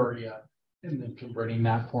area and then converting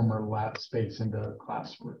that former lab space into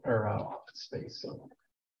classroom or office space. So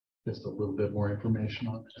just a little bit more information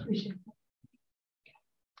on that.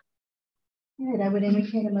 All right, I would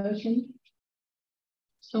entertain a motion.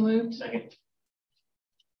 So moved. Second.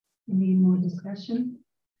 Any more discussion?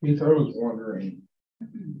 Keith, I was wondering,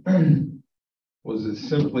 was it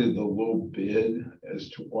simply the low bid as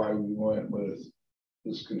to why we went with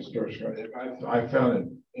this construction? I found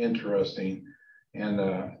it interesting and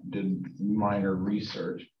did minor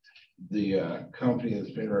research. The company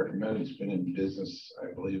that's been recommended has been in business,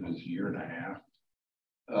 I believe, is a year and a half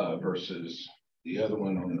versus the other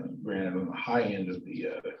one on the high end of the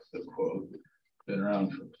quote, been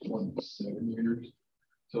around for 27 years.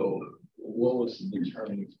 So what was the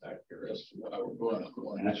determining factor as to why we're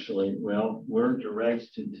going? Actually, well, we're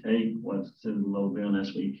direct to take what's in the low bid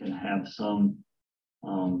unless we can have some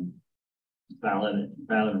valid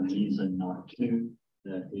reason not to,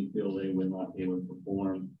 that we feel they would not be able to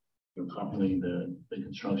perform properly the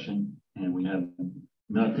construction, and we have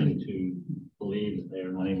nothing to believe that they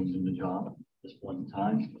are not able to do the job at this point in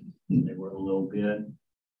time. They were a little bit,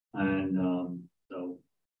 and so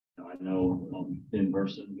I know Ben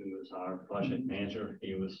Burson, who is our project manager,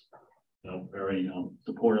 he was very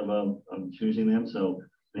supportive of choosing them. So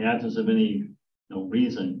in the absence of any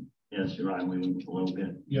reason, yes, you're right, we went a little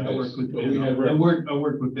bit. Yeah, I worked with Ben. I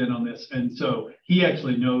worked with Ben on this, and so he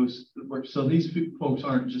actually knows the work. So these folks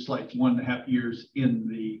aren't just like 1.5 years in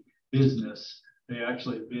the business. They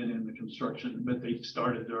actually have been in the construction, but they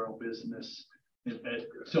started their own business.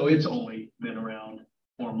 So it's only been around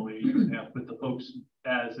formally a year and a half, but the folks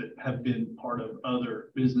as it have been part of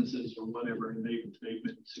other businesses or whatever, and they've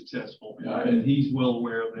been successful. Yeah, and he's well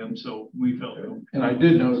aware of them, so we felt. And I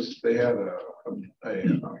did notice they had a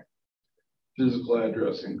physical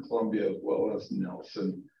address in Columbia as well as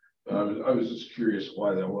Nelson. I was just curious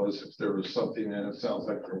why that was, if there was something, and it sounds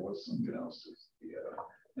like there was something else.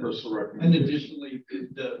 Personal recommendation. And additionally,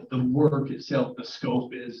 the work itself, the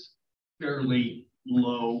scope is fairly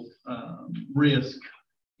low risk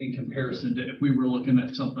in comparison to if we were looking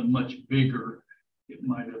at something much bigger, it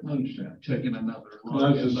might have taken another. I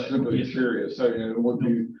was just simply curious. I mean, it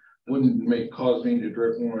wouldn't cause me to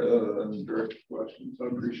direct more other than direct questions. I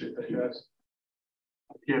appreciate that, guys.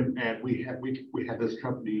 And we had this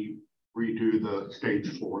company redo the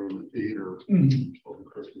stage 4 in the theater over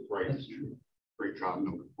Christmas break. Great job,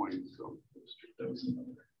 no complaints. So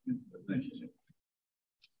thank you.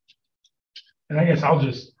 And I guess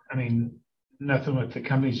nothing with the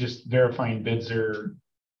companies, just verifying bids are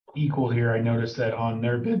equal here. I noticed that on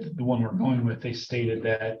their bid, the one we're going with, they stated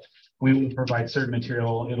that we will provide certain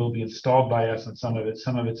material, it'll be installed by us, and some of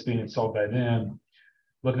it's being installed by them.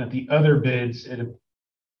 Looking at the other bids, it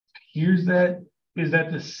appears that, is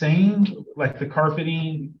that the same, like the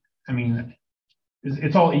carpeting? I mean,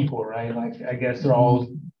 it's all equal, right? Like, I guess they're all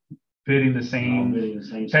bidding the same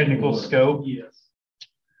technical scope. Yes.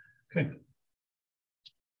 Okay.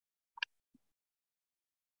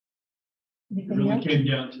 It really came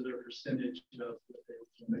down to their percentage of what they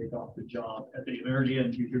made off the job. At the very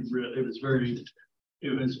end, it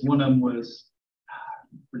was one of them was,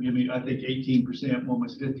 forgive me, I think 18%, one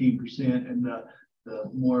was 15%, and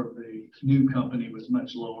the more of the new company was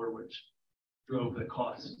much lower, which drove the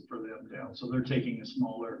costs for them down. So they're taking a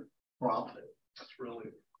smaller profit. That's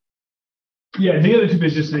really. Yeah, the other two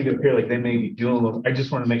bids just make it appear like they may be doing a little. I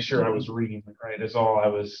just want to make sure I was reading it right. Is all I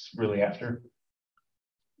was really after.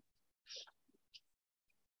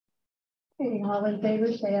 Okay, all in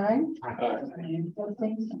favor, say aye. Aye.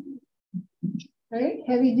 Right,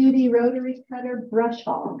 heavy duty rotary cutter brush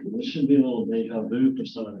hog. This should be a little deja vu for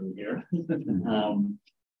some of you here.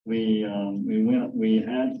 We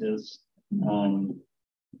had this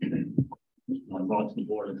I brought to the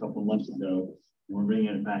board a couple of months ago. We're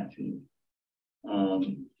bringing it back to you.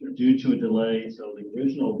 Due to a delay, so the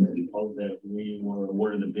original vehicle that we were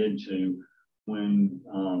awarded a bid to, when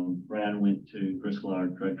Brad went to Driscoll, our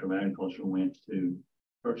director of agriculture, went to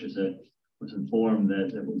purchase it, was informed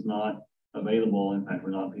that it was not available. In fact,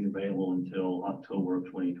 will not be available until October of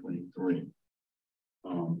 2023.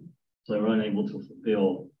 So they were unable to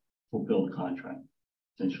fulfill the contract,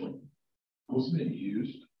 essentially. Wasn't it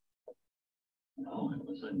used? No, it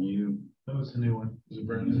was a new. That was a new one. It was a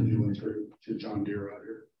brand new one to John Deere out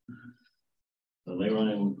here. So they were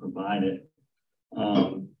unable to provide it.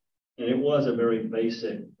 And it was a very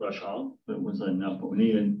basic brush hog, but it was enough what we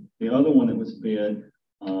needed. The other one that was bid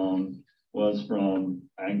was from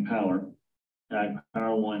Ag Power. Ag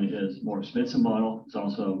Power one is more expensive model. It's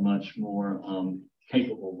also a much more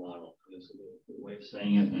capable model. Is the way of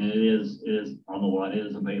saying it, and it is on the lot. It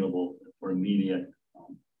is available for immediate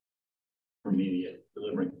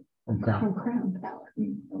delivery. From Crown. From Crown Power.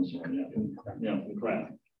 I'm sorry, from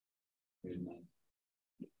Crown.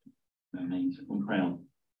 That means from Crown.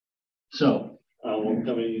 So we're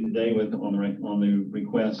coming to you today with on the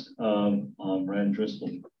request of Brad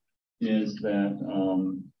Driscoll is that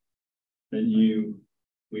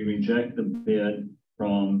we reject the bid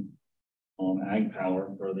from Ag Power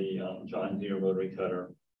for the John Deere rotary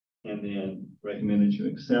cutter, and then recommend that you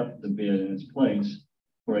accept the bid in its place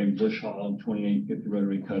for a bush hog 2850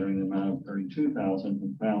 rotary cutter in the amount of $32,000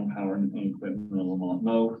 from Crown Power and equipment of Lamont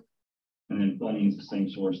Moe. And then funding is the same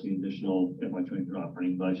source, the additional FY23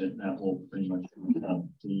 operating budget. That will pretty much make up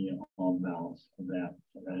the balance of that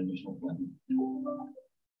additional funding.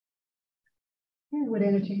 I would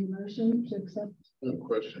entertain a motion to accept. No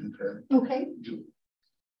question, Ted. Okay.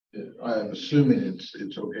 I'm assuming it's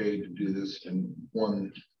okay to do this in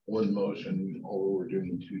one motion, although we're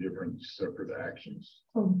doing two different separate actions.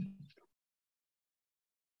 Oh.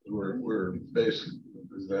 We're basically,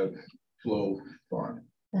 does that flow fine?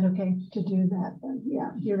 Is that okay to do that then?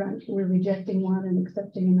 Yeah, you're right. We're rejecting one and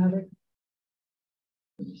accepting another.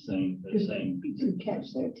 The same. Good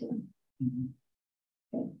catch there, Tim.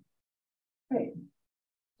 Okay. Great.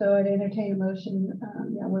 So I'd entertain a motion.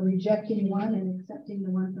 We're rejecting one and accepting the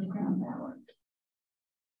one from Crown Power.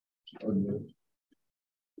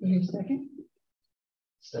 Your second?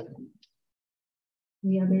 Second.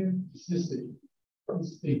 The other. It's just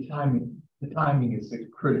the timing. The timing is a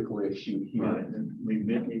critical issue here. Right. We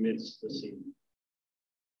missed the season.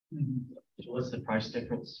 So what's the price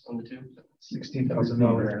difference on the two?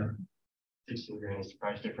 $16,000. 16 grand is the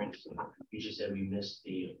price difference. You just said we missed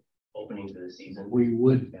the opening for the season. We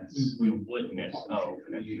would miss. We would miss. Oh,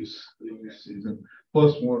 The use season.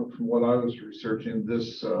 Plus, from what I was researching,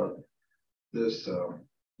 this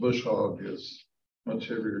bush hog is much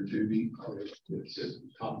heavier duty. It's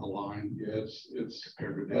top of the line. Yeah, it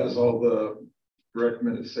has all the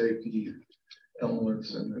recommended safety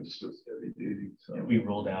elements, and it's just heavy duty. So we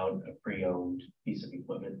rolled out a pre-owned piece of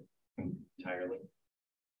equipment entirely.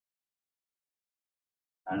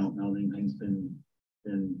 I don't know that anything's been.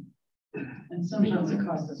 And sometimes it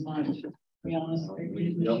costs as much, to be honest.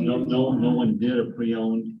 No one did a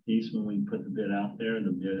pre-owned piece when we put the bid out there.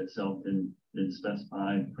 The bid itself didn't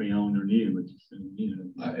specify pre-owned or new, which is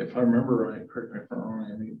new. if I remember right, correct me if I'm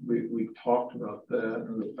wrong, I mean, we talked about that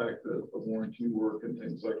and the fact that the warranty work and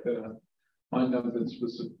things like that. Might not have been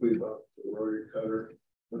specifically about the rotary cutter,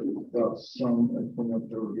 but it was about some implement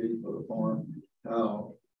they were getting for the farm,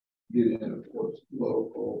 how get in, of course,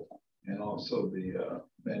 local, and also the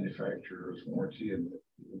manufacturer's warranty and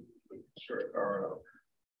our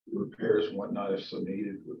repairs and whatnot, if so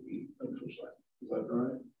needed, would be exercised. Is that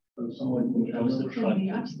right? That was the truck.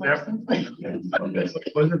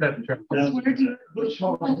 Wasn't that the truck? Bush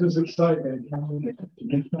hogs is exciting. I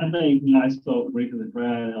think when I spoke briefly with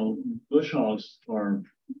Brad, bush hogs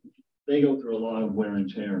they go through a lot of wear and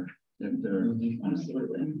tear. If they're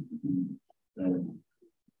absolutely. So,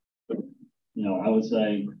 I would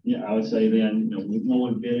say then, no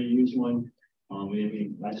one bid to use one.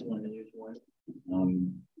 We last one to use one.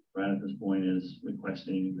 Brad at this point is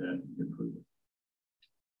requesting that you approve it.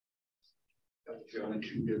 The only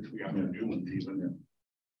two bids we got to do with these.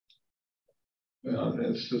 Well,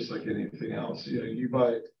 it's just like anything else. You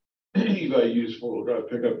buy useful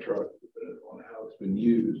pickup truck on how it's been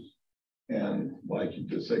used, and like you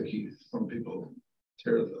just said, Keith, some people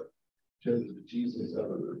tear the bejesus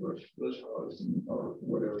out of their bush hogs or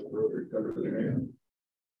whatever rotary cutter they're in.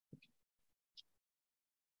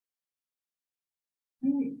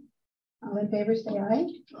 All in favor, say aye.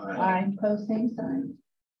 Aye. Opposed, same sign.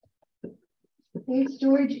 Okay,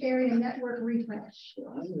 storage area network refresh.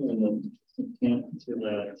 I'm going to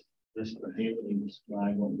Just for Haley to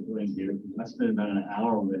describe what we're doing here. I spent about an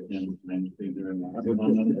hour with him trying to figure it out. I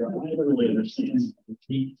don't really understand.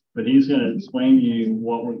 But he's going to explain to you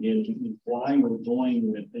what we're getting, why we're going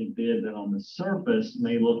with a bid that on the surface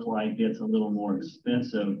may look like it's a little more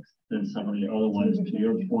expensive than some of the other ones. To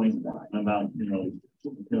your point about, about we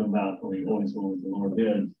always go with the lower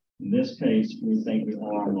bid. In this case, we think we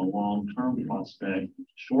are on a long-term prospect.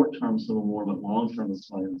 Short-term, some more, but long-term is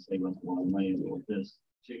going to save us a lot of money with this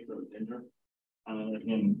particular vendor.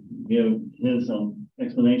 And give his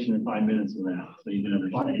explanation in 5 minutes of that, so you can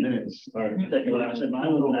understand. 5 minutes. Or I said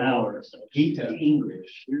mine was an hour. So Heat to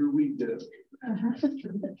English. Here we go.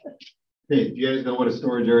 Hey, do you guys know what a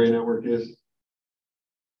storage area network is?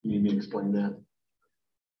 You need me to explain that?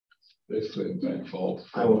 Basically, back fault.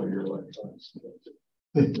 I will. Your electronics.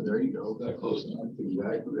 There you go. That close enough.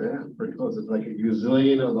 Exactly. Yeah, pretty close. It's like a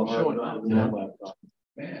gazillion of the hard drive in that laptop.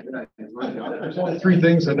 Man, there's only 3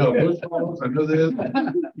 things I know. I know this.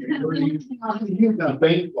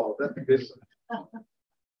 Baseball, that's a good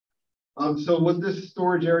one. So what this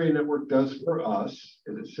storage area network does for us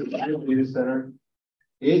is it sits in a data center.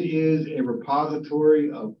 It is a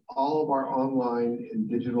repository of all of our online and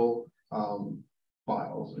digital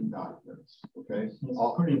files and documents. Okay, it's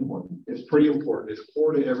pretty important. It's pretty important. It's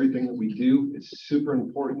core to everything that we do. It's super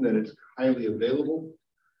important that it's highly available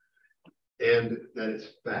and that it's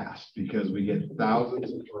fast, because we get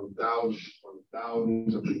thousands upon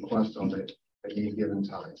thousands of requests on it at any given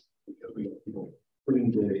time, because we have people putting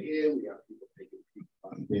data in, we have people taking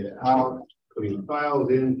data out, putting files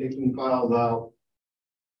in, taking files out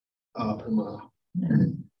from a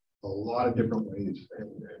lot of different ways and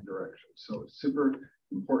directions. So it's super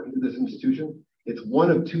important to this institution. It's one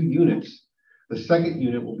of 2 units. The second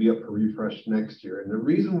unit will be up for refresh next year. And the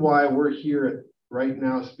reason why we're here right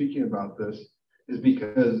now speaking about this is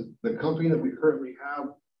because the company that we currently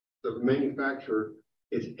have, the manufacturer,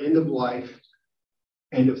 is end of life,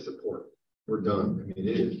 end of support. We're done. I mean, it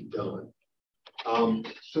is done.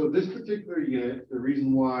 So this particular unit, the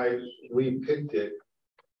reason why we picked it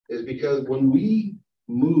is because when we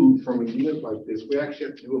move from a unit like this, we actually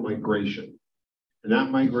have to do a migration. And that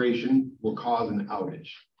migration will cause an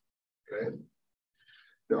outage. Okay.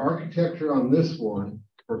 The architecture on this one,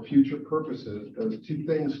 for future purposes, does 2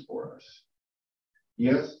 things for us.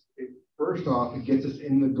 Yes, first off, it gets us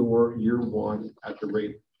in the door year 1 at the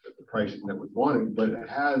rate, at the pricing that we wanted, but it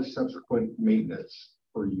has subsequent maintenance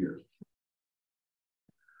per year.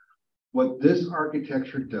 What this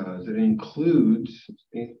architecture does, it includes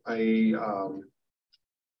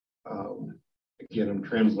again, I'm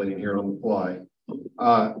translating here on the fly.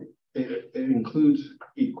 It includes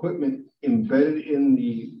equipment embedded in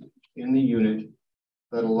the unit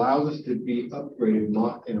that allows us to be upgraded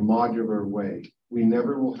in a modular way. We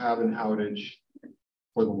never will have an outage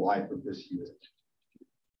for the life of this unit.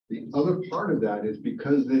 The other part of that is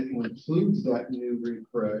because it includes that new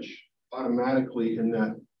refresh automatically in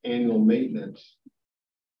that annual maintenance,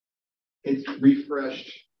 it's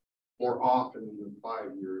refreshed more often than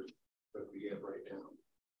 5 years that we get right now.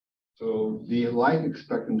 So the life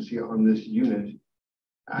expectancy on this unit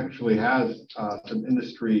actually has some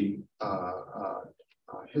industry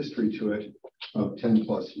history to it of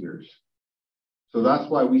 10+ years. So that's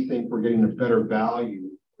why we think we're getting a better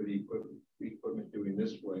value for the equipment doing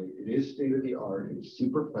this way. It is state of the art, it's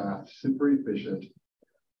super fast, super efficient,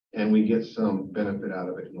 and we get some benefit out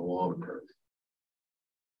of it in the long term.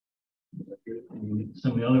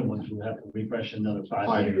 Some of the other ones will have to refresh another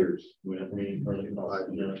 5 years. We have to read further about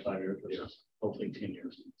another 5 years, hopefully 10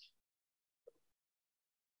 years.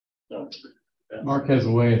 So, Mark has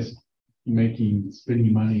a way of making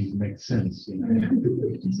spending money make sense. You know?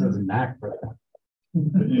 He doesn't knack for that.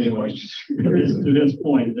 But anyway, to this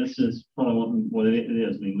point, this is probably what it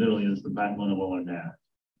is. I mean, literally is the backbone of all our data.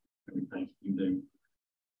 Everything you do.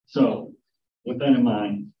 So, with that in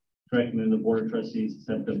mind, recommend the Board of Trustees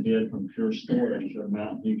accept the bid from Pure Storage of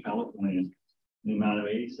Mountain View, California, in the amount of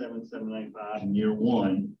 $87,795 in year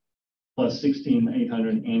 1, plus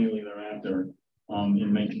 $16,800 annually thereafter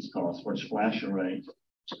in maintenance costs for its flash array,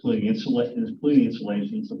 including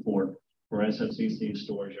installation support for SFCC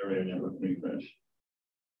storage area network refresh.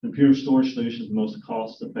 The Pure Storage solution is the most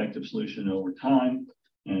cost-effective solution over time,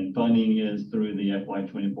 and funding is through the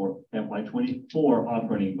FY24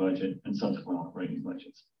 operating budget and subsequent operating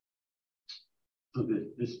budgets. So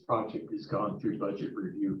this project has gone through budget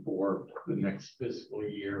review for the next fiscal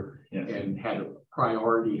year, yes, and had a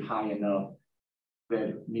priority high enough that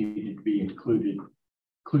it needed to be included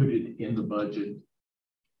in the budget,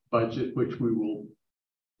 which we will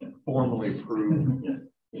formally approve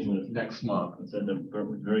next month. It's at the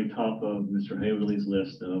very top of Mr. Haverly's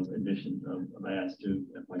list of additions of adds to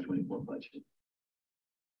FY24 budget.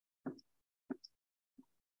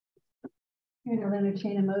 And I'll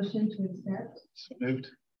entertain a motion to accept. So moved.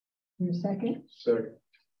 Your second. Second.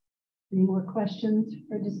 Any more questions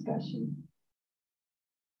or discussion?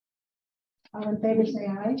 All in favor, say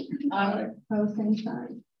aye. Aye. Opposed, same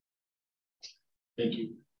sign. Thank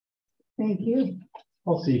you. Thank you.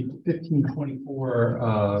 Policy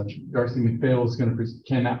 1524, Darcy McPhail is going to,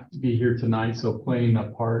 cannot be here tonight, so playing a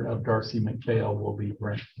part of Darcy McPhail will be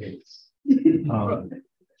Brent Gates.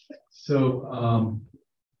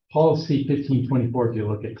 Policy 1524, if you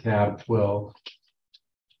look at tab 12,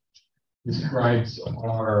 describes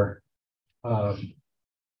our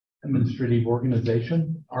administrative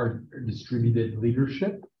organization, our distributed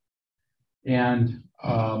leadership. And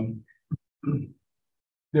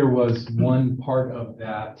there was one part of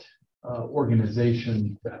that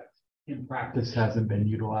organization that in practice hasn't been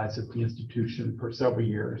utilized at the institution for several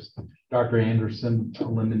years. Dr. Anderson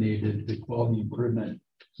eliminated the quality improvement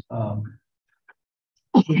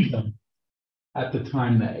system at the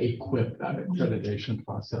time that AQUIP, that accreditation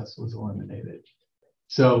process, was eliminated.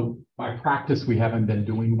 So by practice, we haven't been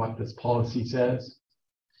doing what this policy says.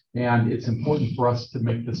 And it's important for us to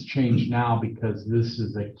make this change now because this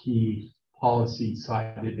is a key policy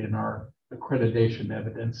cited in our accreditation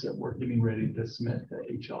evidence that we're getting ready to submit to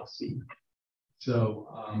HLC. So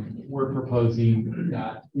we're proposing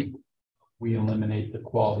that we eliminate the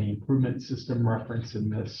quality improvement system reference in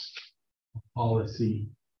this policy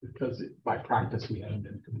because by practice we haven't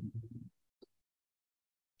been doing it.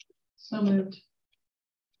 So moved.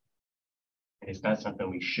 It's not something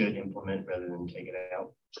we should implement rather than take it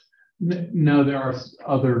out. No, there are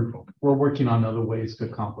other, we're working on other ways to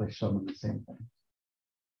accomplish some of the same things.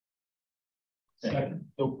 Second.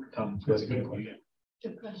 Oh, Tom, that's a good question.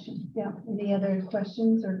 Good question. Yeah. Any other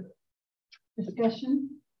questions or discussion?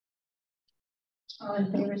 All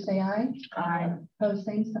in favor, say aye. Aye. Opposed,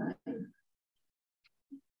 same sign.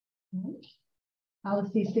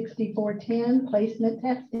 Policy 6410, placement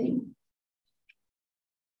testing.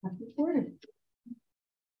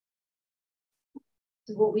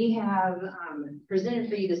 So what we have presented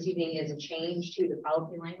for you this evening is a change to the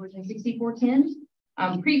policy language in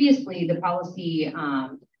 6410. Previously, the policy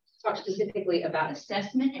talked specifically about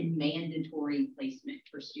assessment and mandatory placement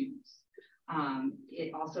for students.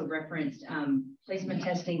 It also referenced placement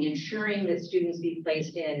testing, ensuring that students be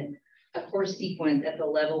placed in a course sequence at the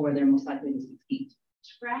level where they're most likely to succeed.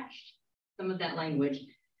 Scratched some of that language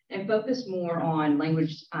and focused more on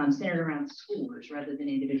language centered around scores rather than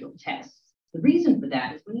individual tests. The reason for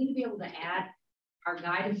that is we need to be able to add our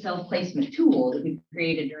guided self-placement tool that we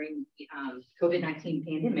created during the COVID-19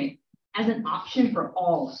 pandemic as an option for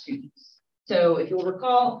all students. So if you'll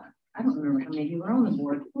recall, I don't remember how many of you were on the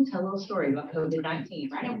board. We'll tell a little story about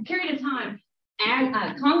COVID-19, right? In a period of time,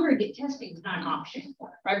 congregate testing was not an option,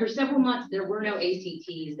 right? For several months, there were no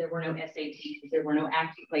ACTs, there were no SATs, there were no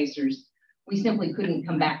active placers. We simply couldn't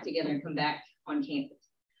come back together and come back on campus.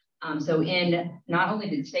 So in not only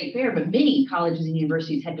did State Fair, but many colleges and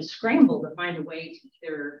universities had to scramble to find a way to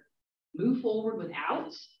either move forward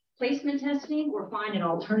without placement testing or find an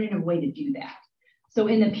alternative way to do that. So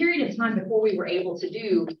in the period of time before we were able to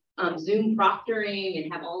do Zoom proctoring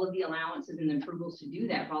and have all of the allowances and approvals to do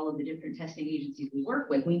that for all of the different testing agencies we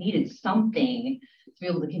work with, we needed something to be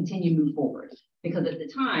able to continue to move forward. Because at the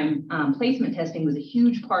time, placement testing was a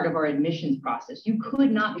huge part of our admissions process. You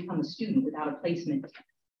could not become a student without a placement test.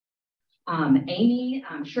 Amy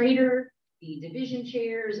Schrader, the division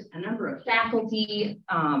chairs, a number of faculty,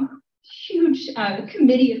 huge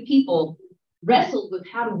committee of people wrestled with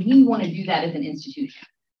how do we want to do that as an institution.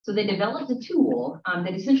 So they developed a tool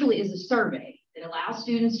that essentially is a survey that allows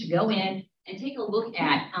students to go in and take a look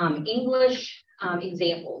at English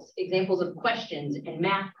examples of questions and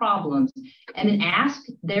math problems, and then ask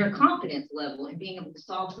their confidence level in being able to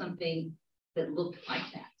solve something that looked like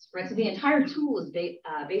that, right? So the entire tool is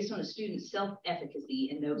based on a student's self-efficacy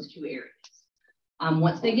in those two areas.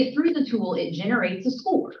 Once they get through the tool, it generates a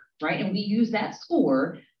score, right? And we use that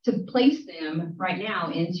score to place them right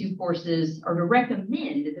now into courses, or to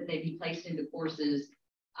recommend that they be placed into courses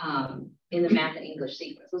in the math and English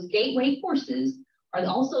sequence. Those gateway courses are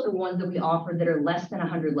also the ones that we offer that are less than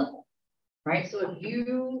 100 level, right? So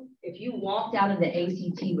if you walked out of the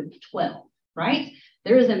ACT with 12, right?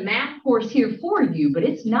 There is a math course here for you, but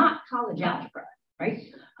it's not college algebra, right?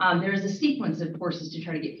 There is a sequence of courses to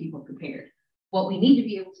try to get people prepared. What we need to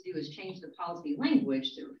be able to do is change the policy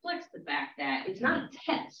language to reflect the fact that it's not a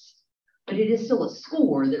test, but it is still a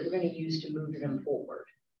score that we're going to use to move them forward.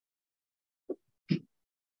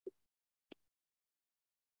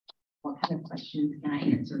 What kind of questions can I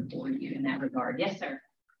answer for you in that regard? Yes, sir.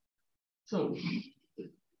 So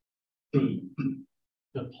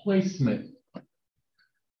the placement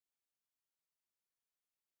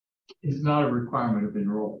is not a requirement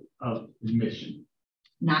of admission.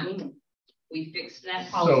 Not anymore. We fixed that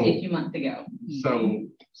policy a few months ago.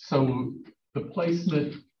 So the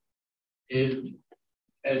placement is,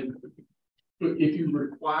 and if you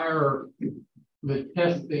require the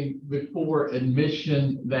testing before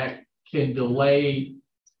admission, that can delay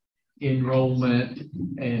enrollment,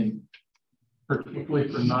 and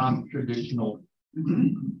particularly for non-traditional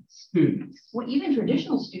students. Well, even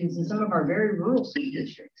traditional students in some of our very rural school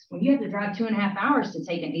districts, when you have to drive 2.5 hours to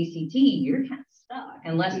take an ACT, you're kind of stuck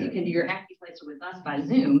unless you can do your Active Placer with us by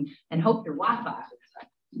Zoom and hope your Wi-Fi is up,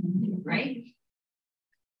 right?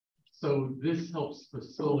 So this helps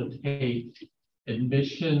facilitate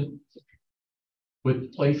admission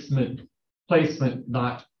with placement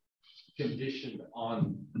not conditioned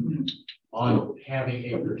on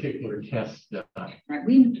having a particular test done. Right.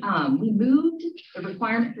 We moved the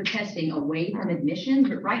requirement for testing away from admissions,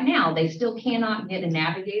 but right now they still cannot get a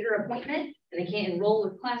navigator appointment and they can't enroll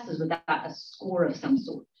with classes without a score of some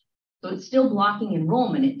sort. So it's still blocking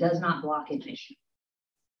enrollment. It does not block admission.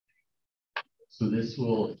 So this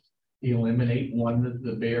will eliminate one of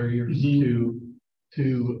the barriers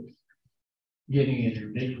to getting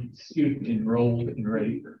a student enrolled and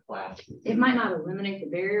ready for classes. It might not eliminate the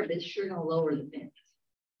barrier, but it's sure going to lower the fence.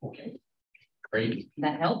 Okay, great.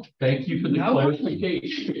 That help? Thank you for the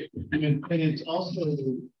clarification. And it's also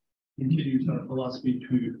continues our philosophy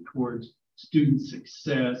towards student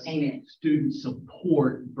success, Amen. Student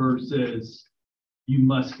support versus you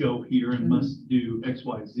must go here and must do X,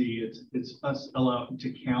 Y, Z. It's us allowed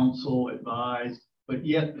to counsel, advise, but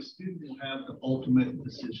yet the student will have the ultimate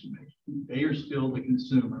decision making. They are still the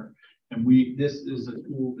consumer, and this is a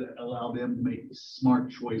tool that allow them to make smart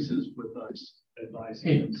choices with us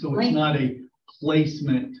advising them. So it's not a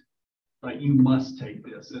placement like you must take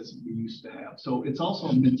this as we used to have. So it's also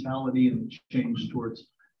a mentality and change towards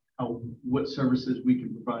what services we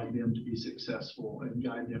can provide them to be successful and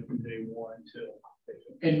guide them from day one to.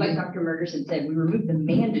 And like Dr. Murderson said, we removed the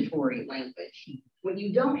mandatory language. What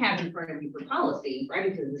you don't have in front of you for policy, right,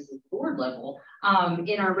 because this is board level,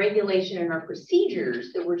 in our regulation and our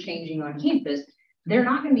procedures that we're changing on campus, they're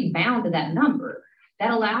not going to be bound to that number.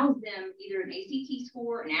 That allows them either an ACT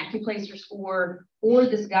score, an Active Placer score, or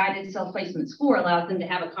this guided self-placement score allows them to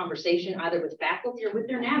have a conversation either with faculty or with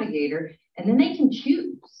their navigator, and then they can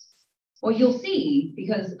choose. Well, you'll see,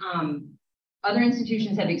 because other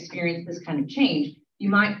institutions have experienced this kind of change, you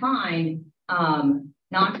might find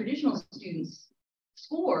non-traditional students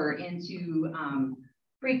score into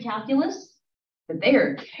pre-calculus, but they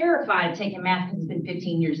are terrified of taking math because it's been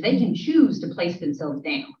 15 years. They can choose to place themselves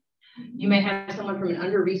down. You may have someone from an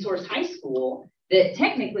under-resourced high school that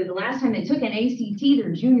technically the last time they took an ACT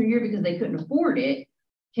their junior year because they couldn't afford it,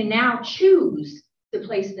 can now choose to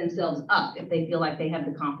place themselves up if they feel like they have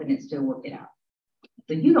the confidence to work it out.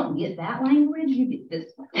 So you don't get that language, you get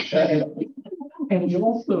this one. And you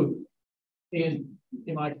also, am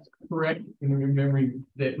I correct in remembering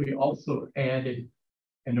that we also added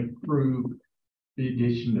and approved the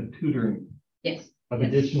addition of tutoring? Yes. Of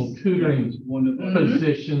additional tutoring one of the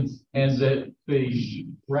positions, and that the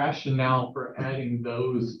rationale for adding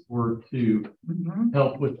those were to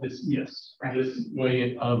help with this, this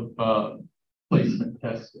way of placement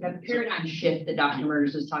testing. That paradigm shift that Dr.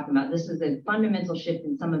 Murders was talking about, this is a fundamental shift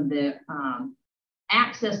in some of the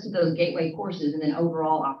access to those gateway courses and then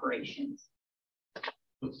overall operations.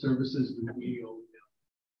 What services do we owe?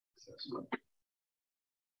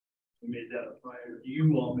 We made that a priority.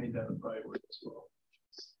 You all made that a priority as well.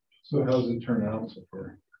 So how's it turn out so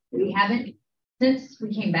far? We haven't, since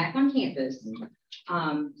we came back on campus,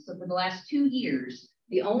 so for the last 2 years,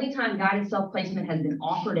 the only time guided self-placement has been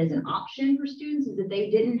offered as an option for students is that they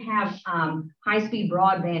didn't have high-speed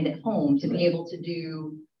broadband at home to be able to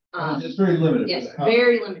do. It's very limited. Yes,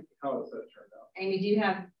 very limited. How has that turned out? Amy, do you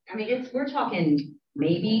have, I mean, we're talking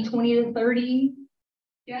maybe 20 to 30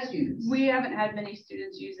 students. We haven't had many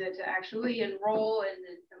students use it to actually enroll and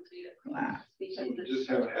then complete a class. So we just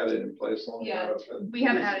haven't had it in place long enough. We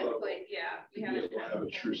haven't had it in place, we haven't have a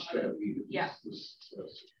true study.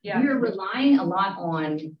 We are relying a lot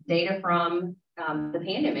on data from the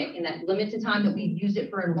pandemic and that limited time that we've used it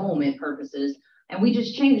for enrollment purposes. And we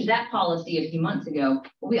just changed that policy a few months ago.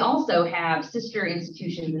 But we also have sister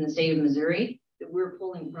institutions in the state of Missouri that we're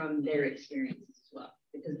pulling from their experiences as well,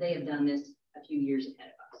 because they have done this a few years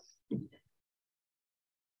ahead of us.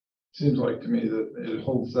 Seems like to me that it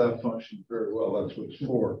holds that function very well. That's what it's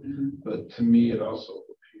for. But to me, it also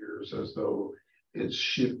years as though it's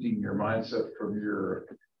shifting your mindset from your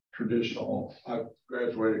traditional, I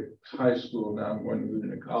graduated high school, now I'm going to move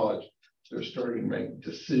into college. They're starting to make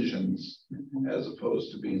decisions as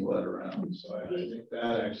opposed to being led around. So I think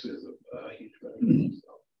that actually is a huge benefit.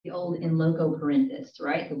 The old in loco parentis,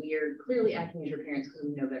 right? That we are clearly acting as your parents because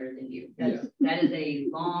we know better than you. That is a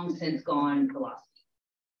long since gone philosophy.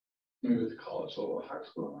 Maybe it's college level, high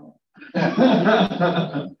school.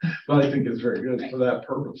 But I think it's very good for that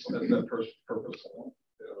purpose. And that purpose,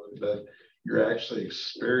 that you're actually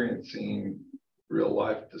experiencing real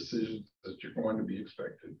life decisions that you're going to be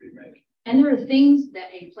expected to be making. And there are things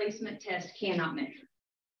that a placement test cannot measure.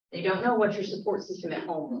 They don't know what your support system at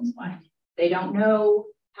home looks like. They don't know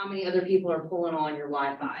how many other people are pulling on your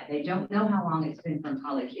Wi-Fi. They don't know how long it's been from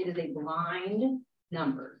college. It is a blind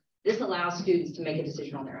number. This allows students to make a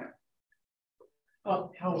decision on their own.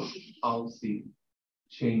 How has policy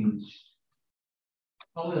changed?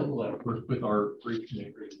 How will that work with our briefing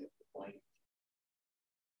agreement?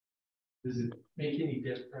 Does it make any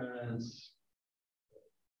difference?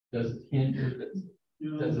 Does it hinder?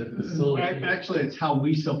 Does it facilitate? Actually, it's how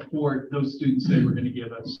we support those students they were going to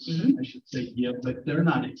give us. I should say, yeah, but they're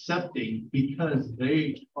not accepting because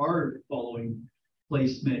they are following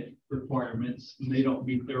placement requirements and they don't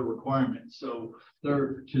meet their requirements. So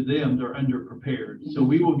they're underprepared. So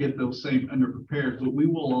we will get those same underprepared, but we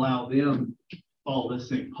will allow them to follow the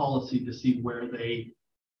same policy to see where they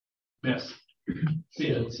best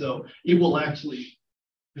fit. So it will actually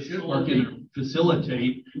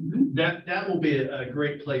facilitate. That will be a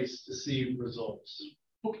great place to see results.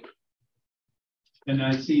 And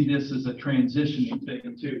I see this as a transitioning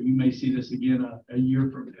thing too. We may see this again a year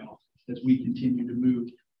from now as we continue to move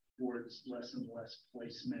towards less and less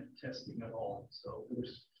placement testing at all. So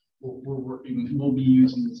we're working, we'll be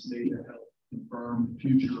using this data to help confirm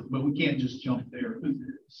future, but we can't just jump there.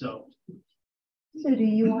 So do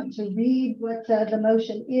you want to read what the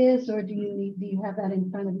motion is, or do you have that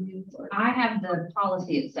in front of you? I have the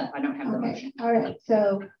policy itself. I don't have the motion. All right.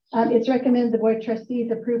 So it's recommended the Board of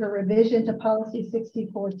Trustees approve a revision to policy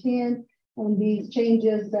 6410. And these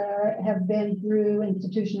changes have been through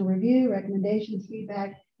institutional review, recommendations,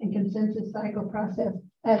 feedback, and consensus cycle process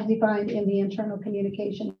as defined in the internal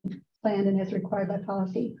communication plan and as required by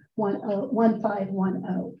policy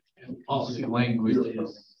 1510. Policy language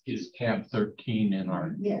is tab 13 in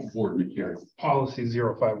our board material. Policy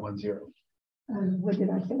 0510. What did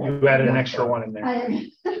I say? You added an extra one in there.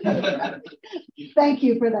 Thank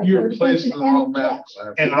you for that. You replaced the wrong map.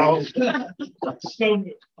 And I'll.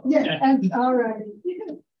 And all right.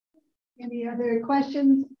 Any other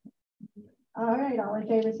questions? All right, all in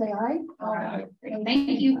favor say aye. Aye.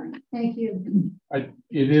 Thank you. Thank you.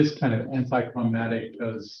 It is kind of anticlimactic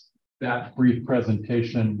because that brief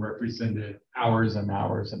presentation represented hours and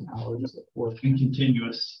hours and hours of work. And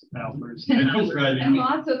continuous hours. And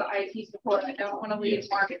lots of IT support. I don't want to leave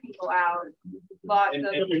market people out. Lots of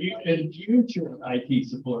and future IT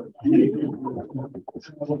support.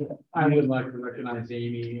 I would like to recognize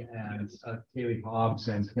Amy and Kaylee Hobbs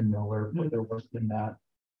and Kim Miller for their work in that,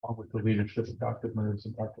 along with the leadership of Dr. Merz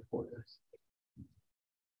and Dr. Porter.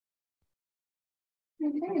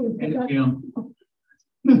 Okay. And Jim.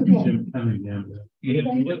 Jim coming in.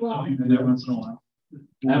 Once in a while.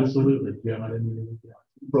 Absolutely, Jim. I didn't even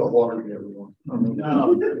Brought water to everyone.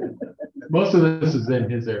 No. Most of this is in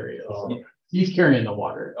his area. So he's carrying the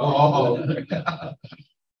water.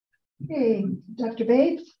 Okay, Dr.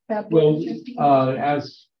 Bates. Well,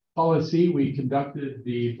 as policy, we conducted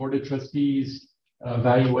the Board of Trustees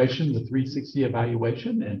evaluation, the 360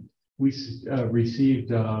 evaluation, and we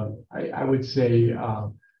received, I would say,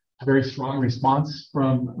 a very strong response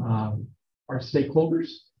from our stakeholders.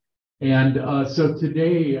 And so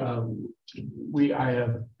today, I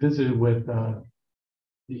have visited with the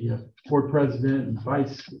board president and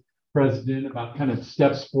vice president about kind of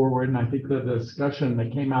steps forward. And I think the discussion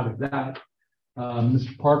that came out of that,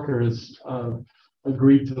 Mr. Parker has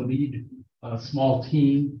agreed to lead a small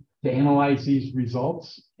team to analyze these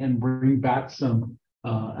results and bring back some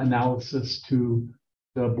analysis to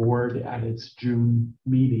the board at its June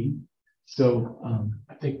meeting. So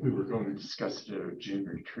I think we were going to discuss it at a June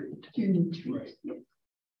retreat. Right.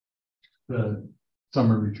 The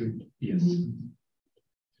summer retreat. Yes.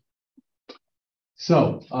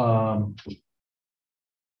 So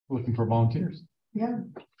looking for volunteers. Yeah.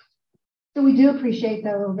 So we do appreciate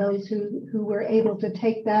though those who were able to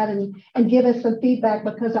take that and give us some feedback,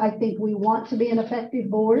 because I think we want to be an effective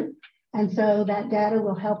board. And so that data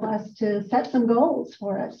will help us to set some goals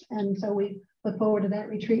for us. And so we look forward to that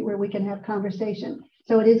retreat where we can have conversation.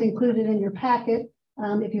 So it is included in your packet.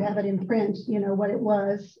 if you have it in print, you know, what it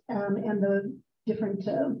was, and the different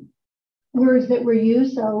words that were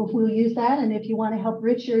used. So we'll use that. And if you want to help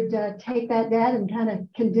Richard take that data and kind of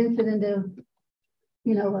condense it into,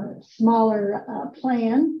 you know, a smaller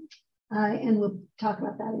plan, and we'll talk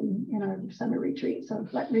about that in our summer retreat. So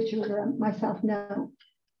let Richard or myself know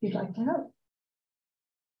if you'd like to help.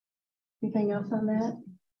 Anything else on that?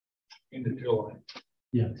 Into July.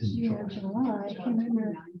 Yeah, it's in Yeah, July. I can't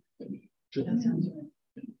remember. That sounds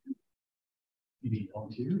right. You need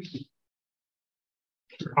volunteers?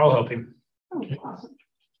 I'll help him. Oh, awesome.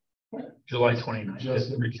 July 29th.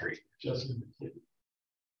 Just retreat. Justin.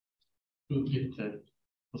 We'll get to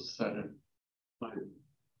set it by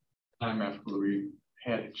time after we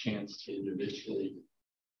had a chance to individually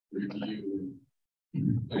review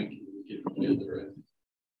and think we get together and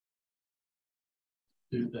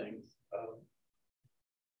do things.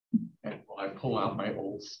 And I pull out my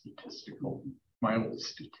old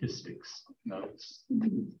statistics notes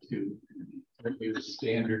to review the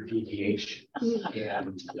standard deviation and that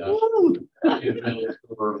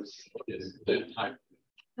type.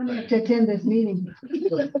 I'm going to have to attend this meeting.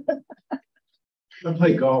 I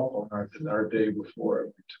play golf on our day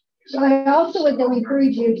before. So I also would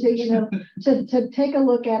encourage you to, you know, to take a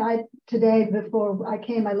look at, today before I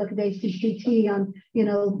came, I looked at ACCT on, you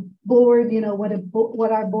know, board, you know,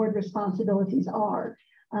 what our board responsibilities are,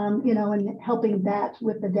 you know, and helping that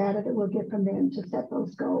with the data that we'll get from them to set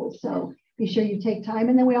those goals. So be sure you take time.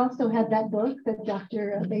 And then we also have that book that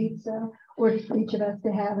Dr. Bates orders for each of us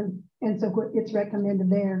to have. And so it's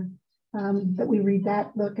recommended there that we read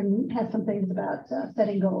that book and have some things about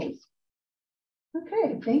setting goals.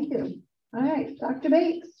 Okay, thank you. All right, Dr.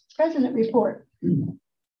 Bates, President report.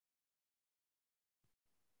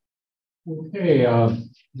 Okay,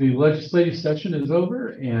 the legislative session is over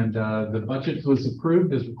and the budget was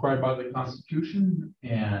approved as required by the Constitution,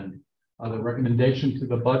 and the recommendation to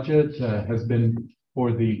the budget has been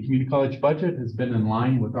for the community college budget has been in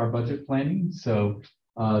line with our budget planning. So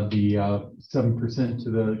the 7% to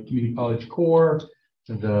the community college core,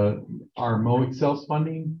 our MOExcel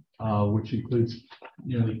funding, which includes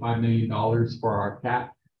nearly $5 million for our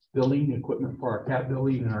CAT building, equipment for our CAT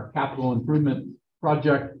building, and our capital improvement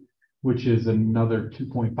project, which is another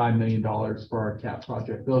 $2.5 million for our CAT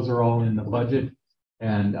project. Those are all in the budget,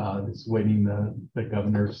 and it's waiting the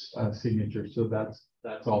governor's signature. So that's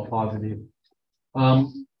all positive.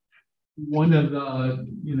 One of the,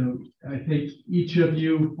 you know, I thank each of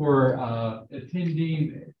you for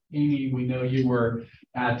attending. Amy, we know you were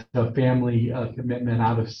at a family commitment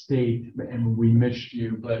out of state and we missed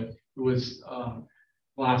you, but it was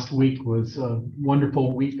last week was a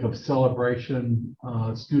wonderful week of celebration,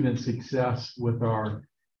 student success with our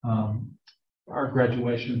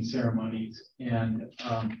graduation ceremonies. And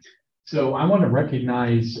so I want to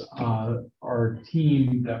recognize our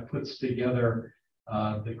team that puts together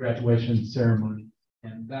the graduation ceremony.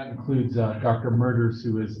 And that includes Dr. Murders,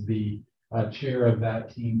 who is the chair of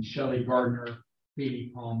that team, Shelley Gardner,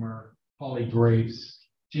 Katie Palmer, Holly Grace,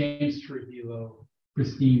 James Trujillo,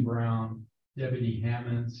 Christine Brown, Deputy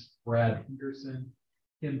Hammonds, Brad Henderson,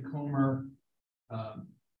 Kim Comer,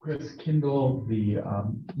 Chris Kindle, the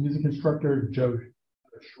music instructor, Joe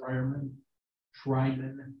Schreiman,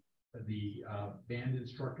 the band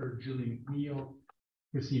instructor, Julie McNeil,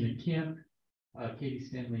 Christina Kemp, Katie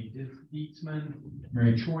Stanley Dietzman,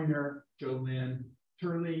 Mary Choiner, Joe Lynn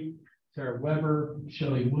Turley, Sarah Weber,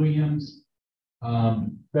 Shelley Williams,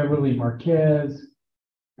 Beverly Marquez,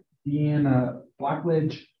 Deanna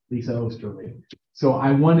Blackledge, Lisa Osterley. So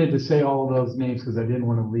I wanted to say all of those names because I didn't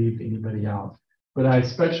want to leave anybody out. But I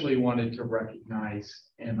especially wanted to recognize,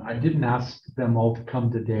 and I didn't ask them all to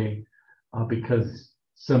come today because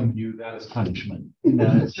some view that as punishment. You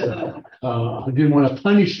know, I didn't want to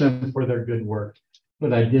punish them for their good work,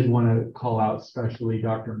 but I did want to call out especially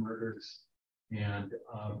Dr. Murders and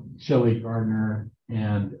Shelley Gardner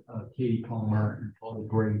and Katie Palmer and Paula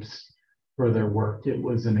Graves for their work. It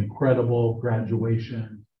was an incredible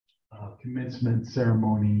graduation, commencement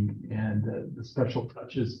ceremony, and the special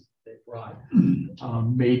touches they brought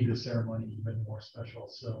made the ceremony even more special.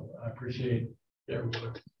 So I appreciate their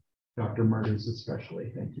work. Dr. Murders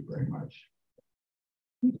especially. Thank you very much.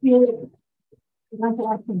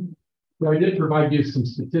 So I did provide you some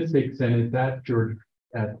statistics, and it's at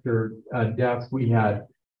your desk. We had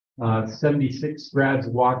 76 grads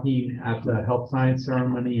walking at the health science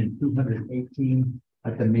ceremony and 218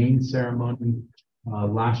 at the main ceremony.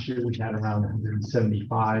 Last year we had around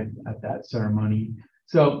 175 at that ceremony.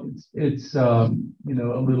 So it's you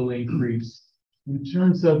know, a little increase. In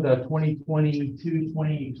terms of the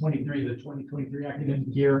 2022-2023, the 2023 academic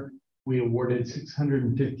year, We awarded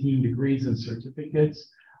 615 degrees and certificates.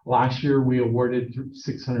 Last year, we awarded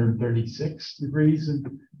 636 degrees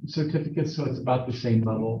and certificates, so it's about the same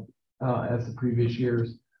level as the previous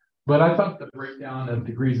years. But I thought the breakdown of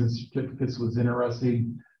degrees and certificates was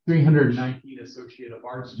interesting. 319 Associate of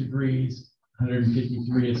Arts degrees,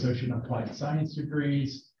 153 Associate of Applied Science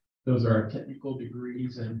degrees. Those are our technical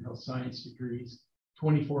degrees and health science degrees.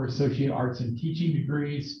 24 Associate Arts and Teaching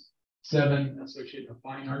degrees, 7 Associate of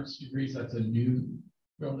Fine Arts degrees. That's a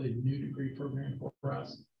relatively new degree program for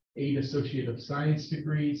us. 8 Associate of Science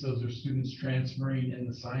degrees. Those are students transferring in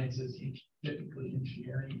the sciences, typically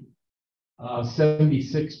engineering.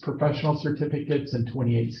 76 professional certificates and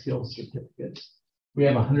 28 skills certificates. We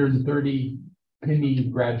have 130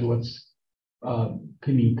 pending graduates,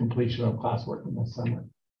 pending completion of classwork in the summer,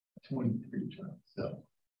 23 terms. So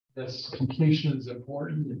this completion is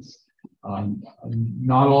important. It's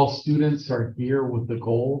not all students are here with the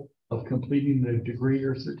goal of completing the degree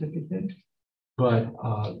or certificate, but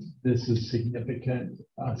this is a significant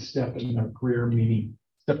step in their career, meaning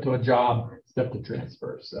step to a job, step to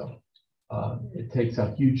transfer. So it takes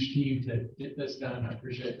a huge team to get this done. I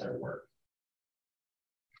appreciate their work.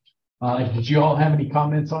 Did you all have any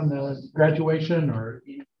comments on the graduation or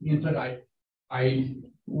input? I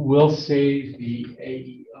will say the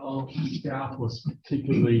AEL staff was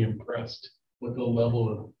particularly impressed with the level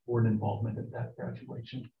of board involvement at that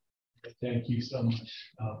graduation. Thank you so much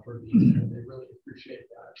for being there. They really appreciate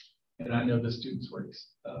that. And I know the students were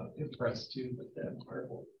impressed too with that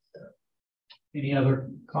incredible there. Any other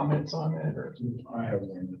comments on that? Or I have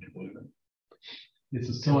one that you believe in. This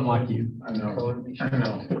is someone like you. I know.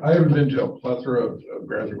 I haven't been to a plethora of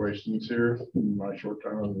graduations here in my short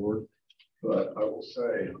time on the board, but I will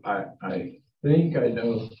say I think I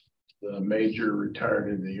know the major retired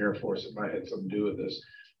in the Air Force. It might have something to do with this,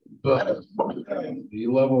 but the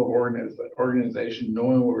level of organization,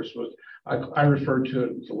 knowing what we're supposed to, I refer to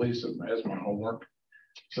it to Lisa as my homework.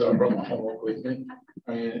 So I brought my homework with me.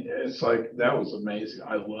 I mean, it's like, that was amazing.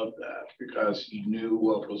 I love that because you knew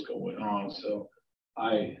what was going on. So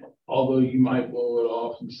although you might blow it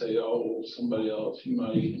off and say, oh, somebody else, you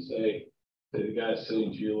might even say that the guy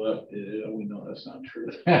sitting to your left did it. We know that's not true.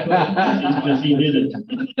 Because he did it.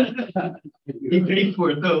 He paid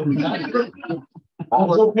for it though. That's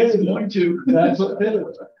okay. That's okay.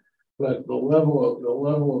 But the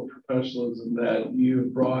level of professionalism that you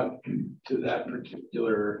brought to that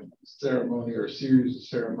particular ceremony or series of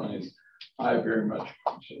ceremonies, I very much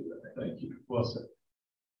appreciate that. Thank you. Well said.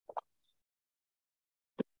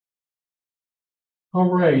 All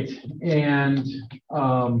right, and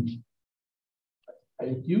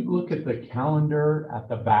if you look at the calendar at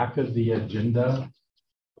the back of the agenda,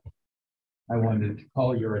 I wanted to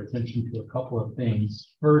call your attention to a couple of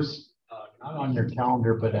things. First, not on your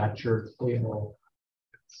calendar, but at your table,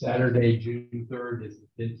 Saturday, June 3rd is the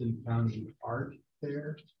Benton County Art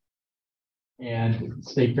Fair. And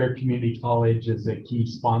State Fair Community College is a key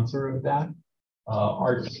sponsor of that.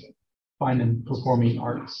 Arts, fine and performing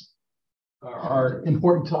arts are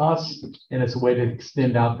important to us, and it's a way to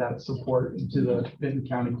extend out that support to the Benton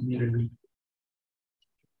County community.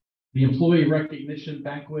 The employee recognition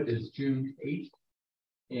banquet is June 8th,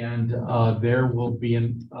 and there will be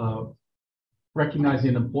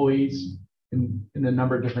recognizing employees in a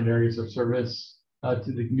number of different areas of service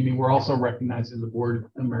to the community. We're also recognizing the board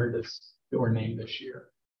emeritus that were named this year.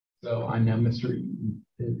 So I know Mr. Eaton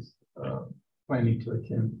is planning to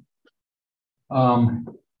attend.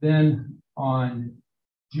 Then on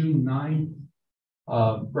June 9th,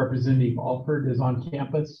 Representative Alford is on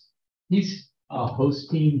campus. He's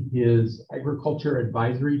hosting his Agriculture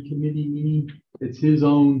Advisory Committee meeting. It's his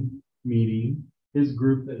own meeting, his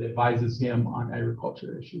group that advises him on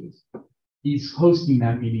agriculture issues. He's hosting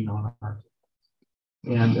that meeting on our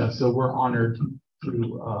campus. And so we're honored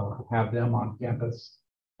to have them on campus,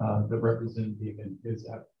 the representative in his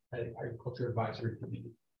Agriculture Advisory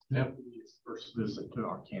Committee. That will be his first visit to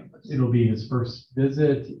our campus. It'll be his first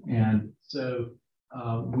visit. And so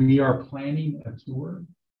we are planning a tour.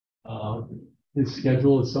 His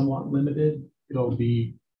schedule is somewhat limited. It'll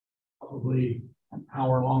be probably an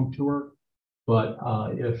hour-long tour. But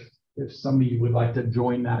if somebody would like to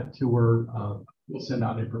join that tour, we'll send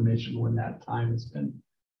out information when that time has been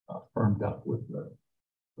firmed up with the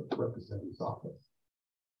representative's office.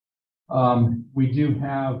 We do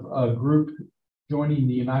have a group joining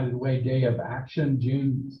the United Way Day of Action,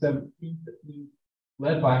 June 17th,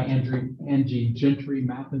 led by Angie Gentry,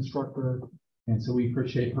 math instructor. And so we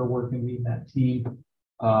appreciate her work in leading that team.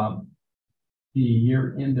 The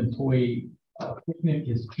year-end employee picnic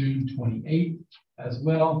is June 28th as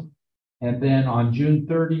well. And then on June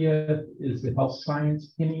 30th is the health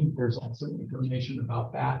science meeting. There's also information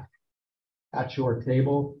about that at your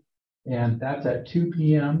table. And that's at 2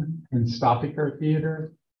 p.m. in Stoppiker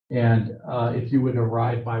Theater. And if you would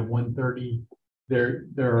arrive by 1:30,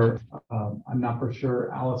 I'm not for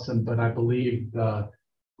sure, Allison, but I believe the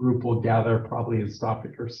group will gather probably in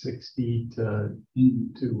Stoppiker 60 to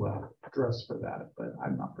dress for that, but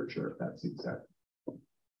I'm not for sure if that's exact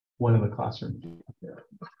one of the classrooms there.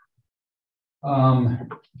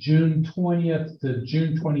 June 20th to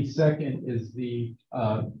June 22nd is the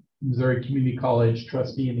Missouri Community College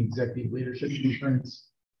Trustee and Executive Leadership Conference.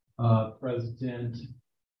 President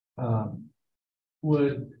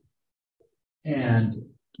Wood and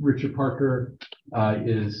Richard Parker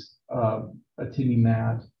is attending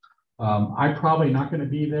that. I'm probably not going to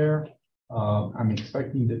be there. I'm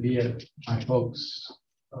expecting to be at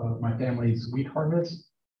my family's wheat harvest,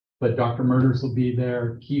 but Dr. Murders will be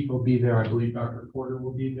there. Keith will be there. I believe Dr. Porter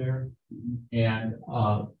will be there. And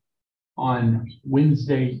on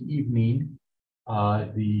Wednesday evening,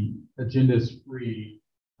 the agenda is free.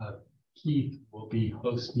 Keith will be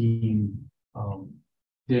hosting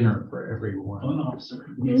dinner for everyone. Fun officer.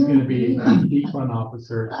 He's going to be the fun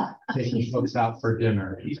officer taking folks out for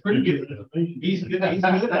dinner. He's pretty good. He's good. He's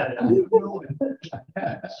good at it.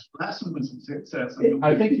 Last one was a success.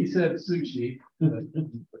 I think he said sushi.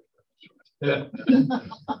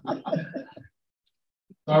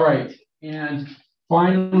 All right. And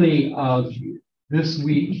finally, this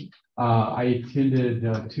week, I attended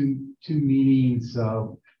two meetings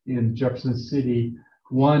in Jefferson City.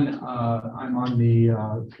 One, I'm on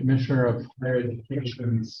the Commissioner of Higher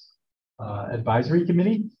Education's Advisory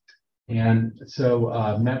Committee. And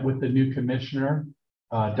so met with the new commissioner,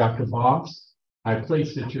 Dr. Boss. I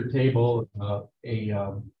placed at your table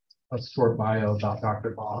a short bio about Dr.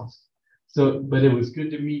 Boss. So, but it was good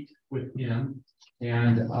to meet with him.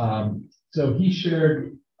 And so he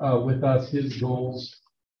shared with us his goals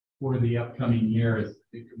for the upcoming year as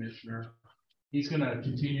the new commissioner. He's going to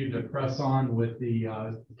continue to press on with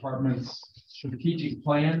the department's strategic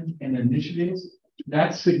plan and initiatives.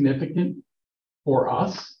 That's significant for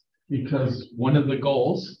us because one of the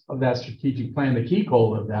goals of that strategic plan, the key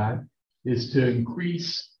goal of that, is to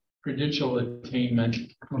increase credential attainment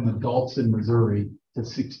from adults in Missouri to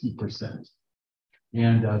 60%.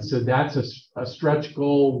 And so that's a stretch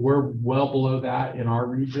goal. We're well below that in our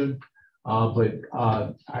region. But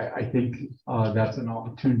I think that's an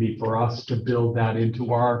opportunity for us to build that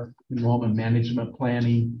into our enrollment management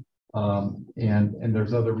planning. And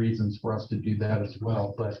there's other reasons for us to do that as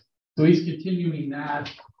well. But so he's continuing that.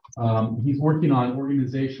 He's working on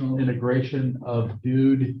organizational integration of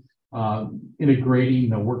DUDE, integrating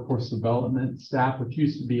the workforce development staff, which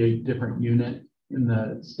used to be a different unit in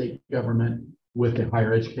the state government, with the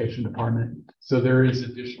higher education department. So there is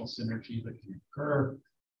additional synergy that can occur.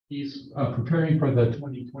 He's preparing for the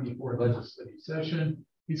 2024 legislative session.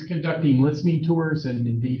 He's conducting listening tours, and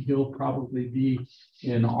indeed he'll probably be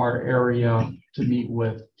in our area to meet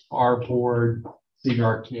with our board, see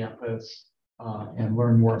our campus, and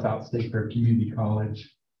learn more about State Fair Community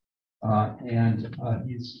College. And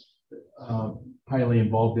he's highly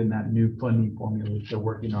involved in that new funding formula that they're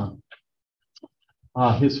working on.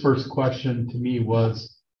 His first question to me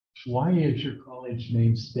was, why is your college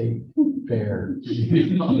named State Fair?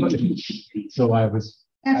 So I was.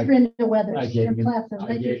 Ask Brenda Weathers. I gave him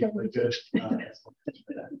a good.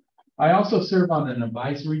 I also serve on an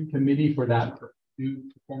advisory committee for that new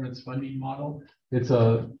performance funding model. It's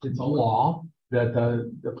a law that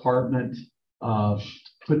the department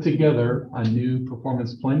put together a new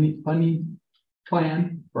performance funding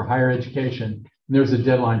plan for higher education. And there's a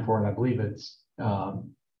deadline for it. I believe it's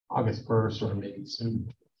August 1st or maybe soon.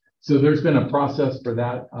 So there's been a process for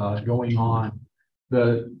that going on.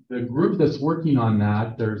 The group that's working on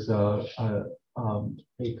that, there's a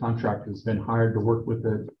contractor has been hired to work with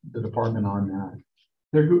the department on that.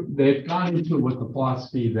 They've gone into it with the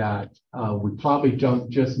philosophy that we probably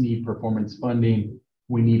don't just need performance funding,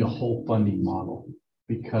 we need a whole funding model,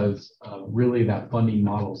 because really that funding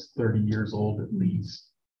model is 30 years old at least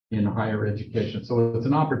in higher education. So it's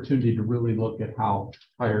an opportunity to really look at how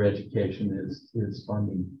higher education is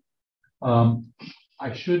funding.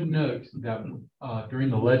 I should note that during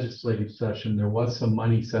the legislative session, there was some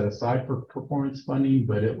money set aside for performance funding,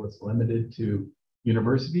 but it was limited to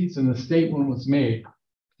universities. And the statement was made,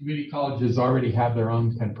 community colleges already have their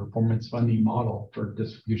own kind of performance funding model for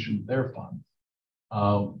distribution of their funds.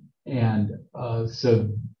 So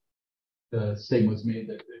the statement was made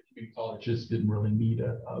that the community colleges didn't really need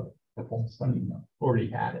a performance funding model, already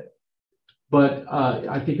had it. But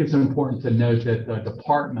I think it's important to note that the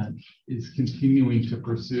department is continuing to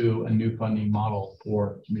pursue a new funding model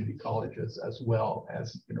for community colleges as well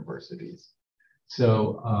as universities.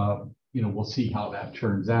 So, we'll see how that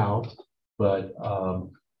turns out, but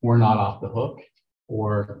we're not off the hook,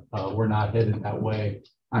 or we're not headed that way.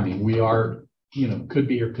 I mean, we are, could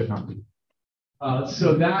be or could not be.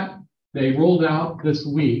 So that they rolled out this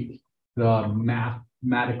week the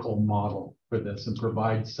mathematical model for this and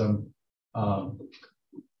provide some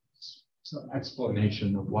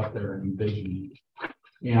explanation of what they're envisioning.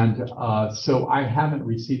 And so I haven't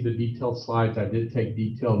received the detailed slides. I did take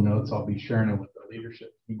detailed notes. I'll be sharing it with the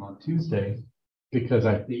leadership team on Tuesday, because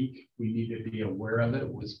I think we need to be aware of it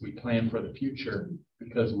as we plan for the future,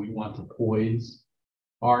 because we want to poise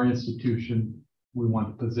our institution. We want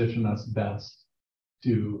to position us best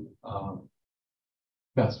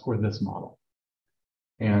for this model.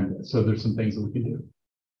 And so there's some things that we can do.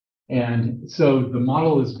 And so the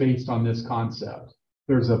model is based on this concept.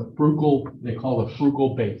 There's a frugal, they call a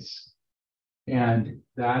frugal base. And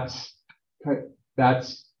that's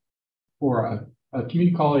for a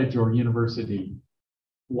community college or university.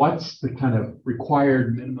 What's the kind of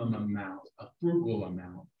required minimum amount, a frugal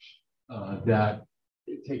amount that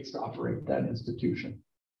it takes to operate that institution?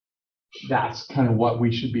 That's kind of what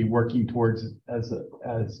we should be working towards as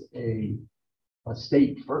a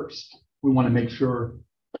state first. We want to make sure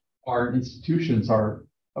our institutions are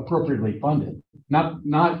appropriately funded, not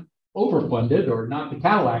overfunded or not the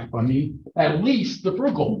Cadillac funding, at least the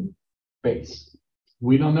frugal base.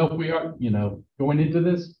 We don't know if we are, going into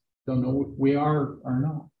this, don't know if we are or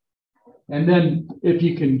not. And then if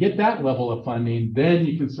you can get that level of funding, then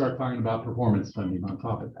you can start talking about performance funding on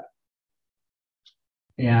top of that.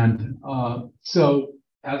 And so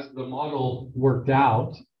as the model worked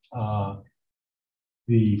out,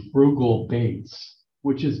 the frugal base,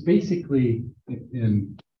 which is basically,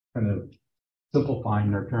 in kind of simplifying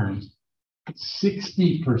their terms,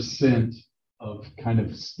 60% of kind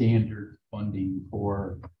of standard funding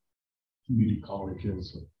for community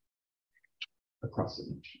colleges across the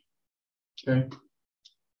nation. Okay.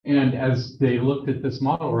 And as they looked at this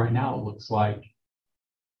model right now, it looks like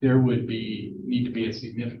there would need to be a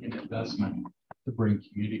significant investment to bring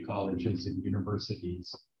community colleges and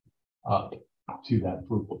universities up to that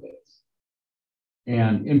frugal base.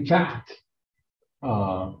 And in fact,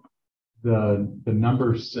 the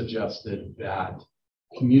numbers suggested that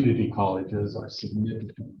community colleges are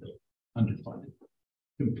significantly underfunded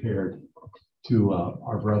compared to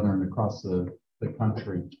our brethren across the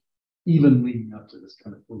country, even leading up to this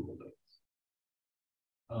kind of frugal base.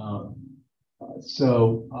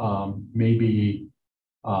 Maybe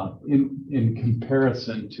in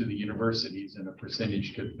comparison to the universities and a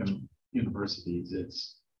percentage to universities,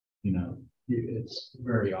 it's it's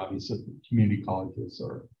very obvious that the community colleges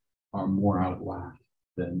are more out of whack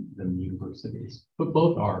than the universities, but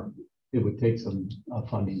both are. It would take some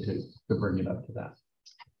funding to bring it up to that.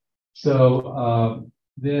 So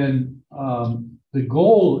then the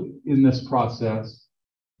goal in this process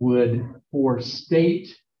would, for state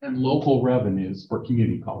and local revenues for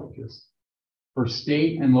community colleges, for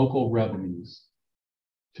state and local revenues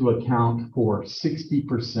to account for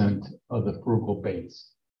 60% of the frugal base,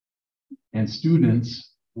 and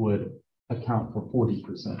students would account for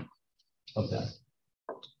 40% of that.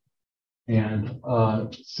 And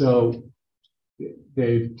so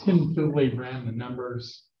they tentatively ran the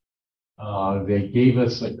numbers. They gave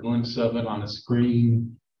us a glimpse of it on a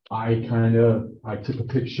screen. I took a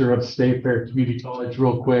picture of State Fair Community College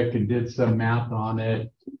real quick and did some math on it.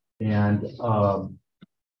 And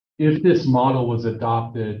if this model was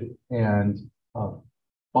adopted and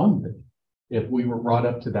funded, if we were brought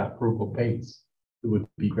up to that frugal base, it would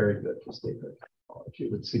be very good for State Fair College.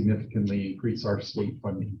 It would significantly increase our state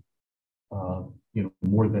funding.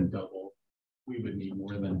 More than double. We would need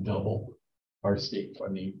more than double our state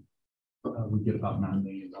funding. We get about $9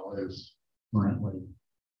 million currently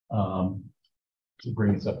to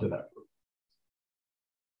bring us up to that.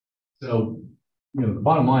 So, the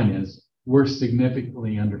bottom line is we're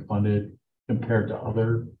significantly underfunded compared to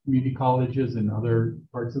other community colleges in other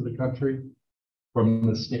parts of the country from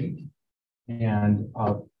the state. And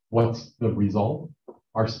what's the result?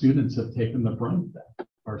 Our students have taken the brunt of that.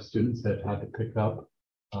 Our students have had to pick up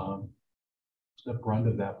the brunt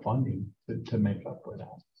of that funding to make up for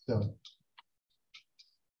that. So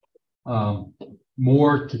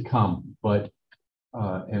more to come, but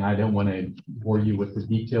and I don't want to bore you with the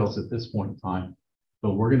details at this point in time,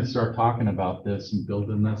 but we're going to start talking about this and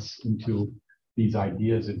building this into these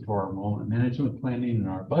ideas into our enrollment management planning and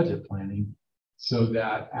our budget planning, so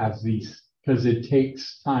that as these because it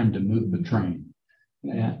takes time to move the train.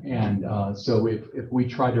 So if we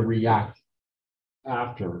try to react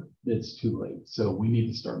after, it's too late. So we need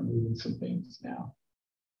to start moving some things now.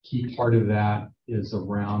 Key part of that is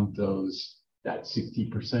around that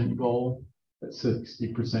 60% goal, that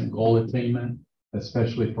 60% goal attainment,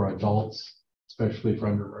 especially for adults, especially for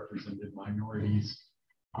underrepresented minorities,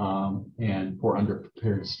 and for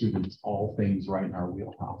underprepared students, all things right in our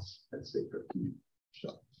wheelhouse at State Fair Community.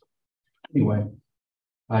 So anyway,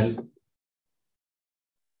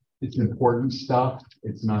 it's important stuff.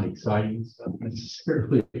 It's not exciting stuff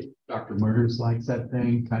necessarily. Dr. Murders likes that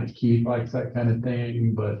thing, kind of Keith likes that kind of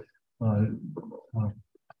thing, but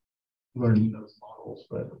learning those models,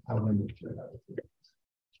 but I learned to share that with you.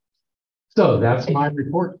 So that's my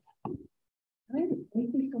report. Thank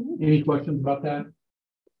you so much. Any questions about that?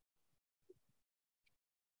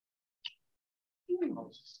 I'll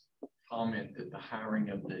just comment that the hiring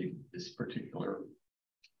of this particular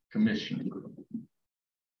commission group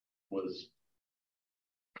was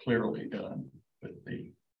clearly done with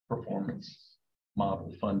the performance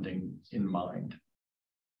model funding in mind.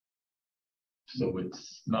 So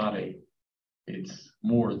it's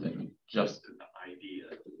more than just an idea.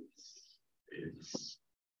 It's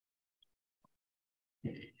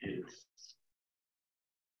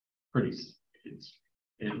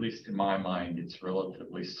at least in my mind, it's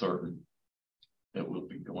relatively certain that we'll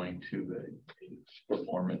be going to a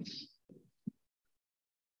performance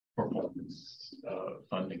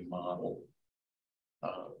funding model.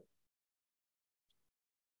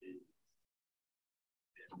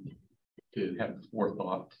 To have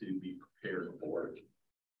forethought to be prepared for it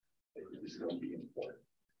is going to be important.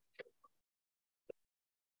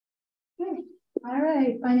 Okay. All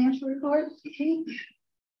right, financial reports, Chief.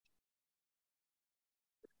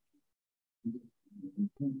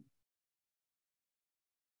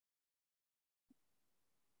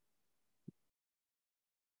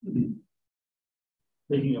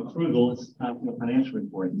 Speaking of frugal, it's time for the financial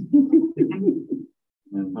report.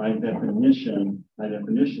 And by definition,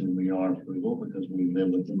 we are frugal because we live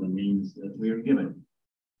within the means that we are given.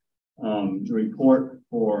 The report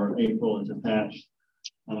for April is attached.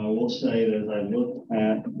 I will say that as I look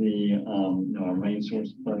at the, our main source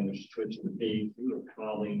of funding, which is tuition fees, we were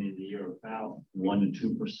probably in the year about 1 to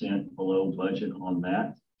 2% below budget on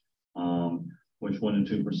that, which 1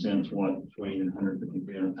 to 2% is what, between 150 and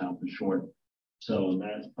 300,000 short. So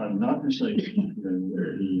that's not necessarily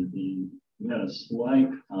we had a slight,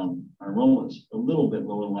 our enrollment's a little bit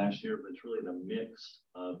lower than last year, but it's really the mix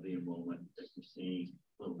of the enrollment that we're seeing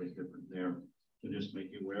a little bit different there. So just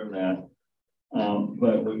make you aware of that.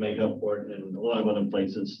 But we make up for it in a lot of other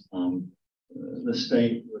places. The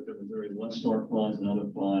state with the Missouri One Star funds and other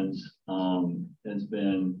funds has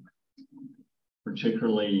been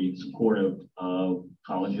particularly supportive of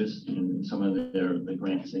colleges and some of the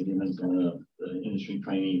grants they give us, the industry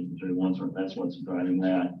training, Missouri One Star, that's what's driving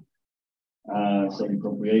that. State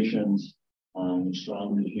appropriations,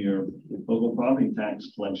 strong this year. Local property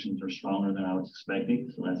tax collections are stronger than I was expecting,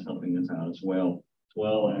 so that's helping us out as well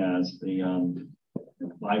as the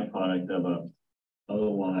byproduct of a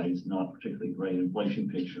otherwise not particularly great inflation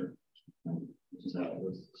picture, which is out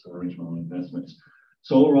with some original investments.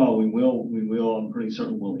 So overall, we will, I'm pretty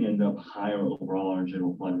certain we'll end up higher overall on our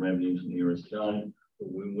general fund revenues when the year is done,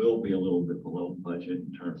 but we will be a little bit below budget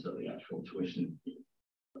in terms of the actual tuition fee.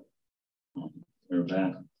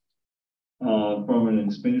 From an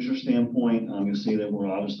expenditure standpoint, you'll see that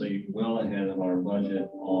we're obviously well ahead of our budget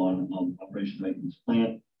on operation maintenance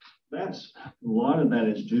plant. A lot of that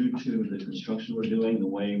is due to the construction we're doing, the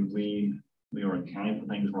way we are accounting for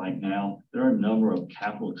things right now. There are a number of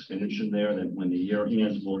capital expenditure there that when the year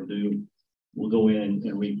ends, we'll go in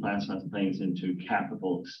and reclassify some things into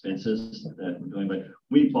capital expenses that we're doing. But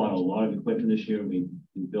we bought a lot of equipment this year. We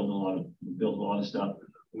built a lot of stuff.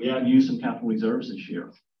 We have used some capital reserves this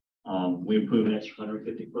year. We approved an extra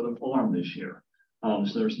 150 for the farm this year.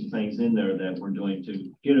 So there's some things in there that we're doing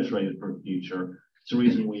to get us ready for the future. It's the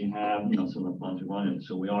reason we have, some of the funds running.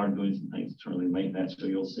 So we are doing some things to certainly make that. So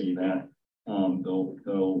you'll see that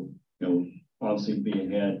obviously be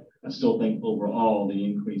ahead. I still think overall the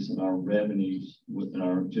increase in our revenues within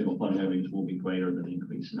our general fund revenues will be greater than the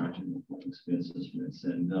increase in our general fund expenses when it's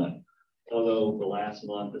said and done. Although the last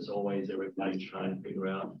month, as always, everybody's trying to figure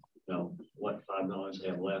out, what $5 they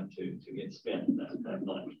have left to get spent that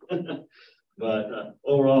month. But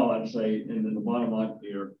overall, I'd say, and then the bottom line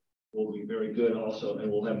here will be very good also, and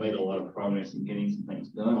we'll have made a lot of progress in getting some things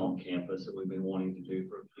done on campus that we've been wanting to do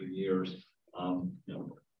for a few years.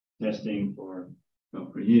 Testing for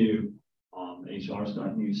you. HR's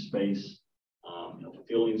got new space The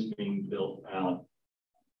fielding's being built out.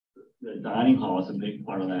 The dining hall is a big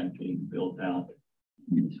part of that being built out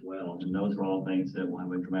as well. And those are all things that will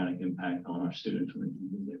have a dramatic impact on our students when they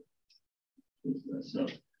do there. So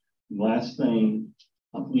last thing,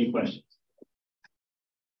 any questions?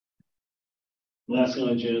 Last thing on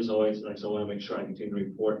the agenda is always, like, so I want to make sure I continue to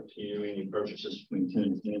report to you any purchases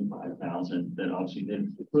between 10 and 5,000 that obviously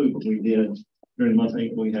didn't approve, but we did during the month of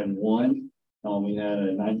April. We had one. We had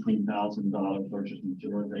a $19,000 purchase from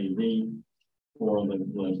George AV for the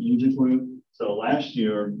music group. So last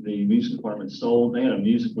year, the music department sold, they had a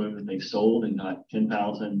music group that they sold and got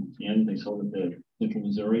 10,000 in. They sold it to Central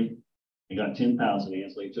Missouri. They got 10,000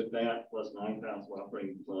 in. So they took that plus 9,000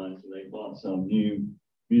 operating funds. And they bought some new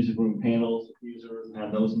music room panels, users, and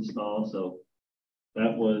had those installed. So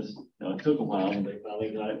that was, it took a while, and they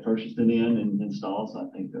finally got it purchased and in and installed. So I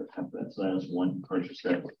think that's one purchase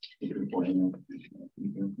that is reporting information.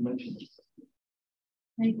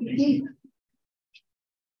 Thank you, Keith.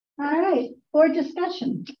 All right, board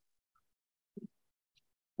discussion.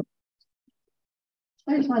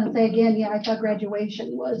 I just want to say again, yeah, I thought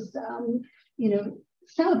graduation was,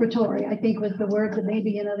 celebratory, I think was the word that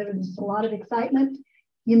maybe, there was a lot of excitement.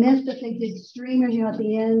 You missed, I think, the streamers, at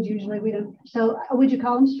the end. Usually we don't. So would you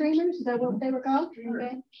call them streamers? Is that what they were called?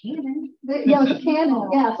 Okay. Cannon. Yeah, it was cannon.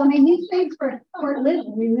 Yeah. So I mean, these things weren't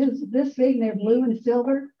little. I mean, this big, and they're blue and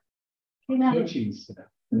silver. Came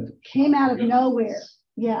out of nowhere.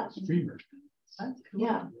 Yeah. Streamers. That's cool.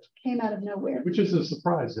 Yeah. Came out of nowhere. Which is a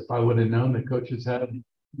surprise. If I would have known the coaches had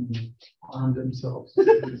armed themselves.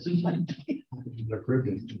 They're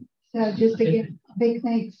privileged. So just to give big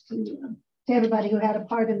thanks to everybody who had a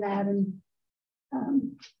part in that, and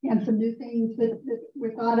some new things that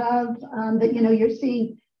were thought of that you're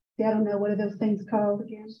seeing. I don't know, what are those things called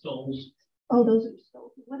again? Stoles. Oh, those are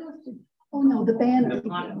stoles. What else? Oh no, the banner.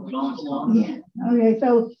 Yeah. Okay,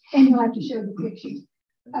 so and you'll have to show the pictures.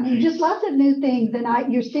 I mean, just lots of new things,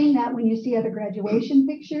 and you're seeing that when you see other graduation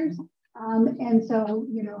pictures. And so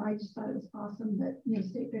I just thought it was awesome that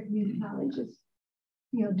State Fair Community College is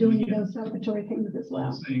doing those celebratory things as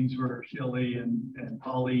well. Those things were Shelley and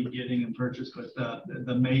Polly getting and purchased, but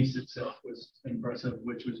the mace itself was impressive,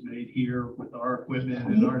 which was made here with our equipment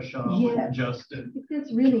in our shop. Yes. Justin.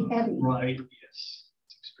 It's really heavy. Right. Yes.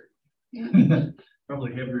 It's extremely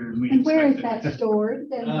probably heavier than we and where expected. is that stored?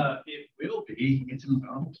 It will be. It's in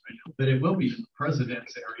but it will be in the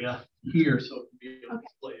president's area here, so it can be able to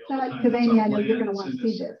play all the time. Pennsylvania, I know you're going to want to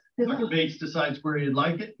see this. Dr. Bates decides where he'd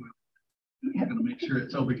like it. We're going to make sure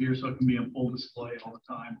it's over here so it can be in full display all the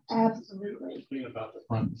time. Absolutely. Think about the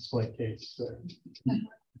front display case. And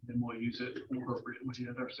we'll use it appropriately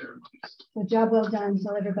at our ceremonies. So job well done.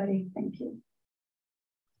 So everybody, thank you.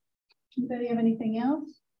 Anybody have anything else?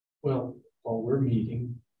 Well, while we're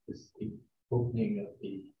meeting, is the opening of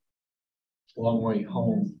the Long Way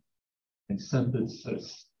Home and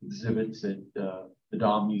synthesis exhibits at the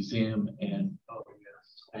Dahl Museum, and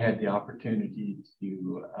I had the opportunity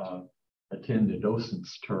to attend a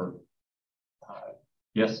docent's tour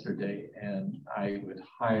yesterday, and I would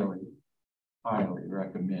highly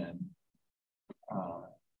recommend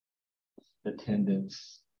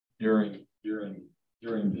attendance during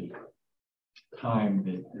the time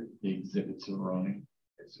that the exhibits are running.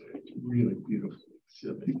 It's a really beautiful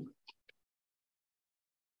exhibit.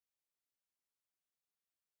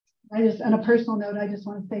 On a personal note, I just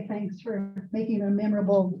want to say thanks for making it a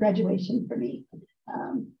memorable graduation for me.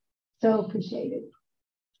 So appreciate it.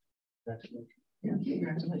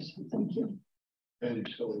 Congratulations. Thank you. And you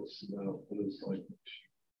told us what it's like.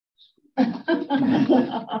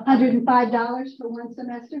 $105 for one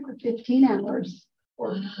semester for 15 hours.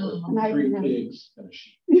 Or three pigs and a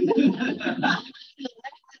sheep.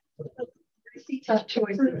 Tough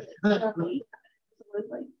choices. Absolutely.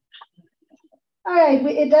 All right,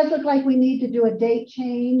 it does look like we need to do a date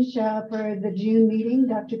change for the June meeting,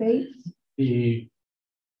 Dr. Bates. The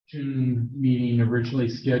June meeting originally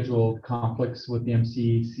scheduled conflicts with the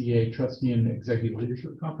MCCA Trustee and Executive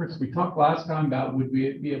Leadership Conference. We talked last time about would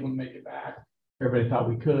we be able to make it back. Everybody thought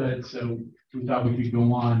we could, so we thought we could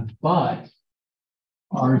go on, but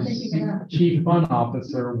our chief fund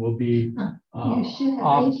officer will be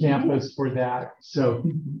off campus for that. So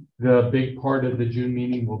the big part of the June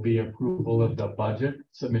meeting will be approval of the budget,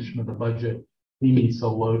 submission of the budget. He needs to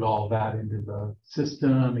load all that into the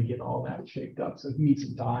system and get all that shaped up. So he needs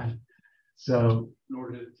some time. So in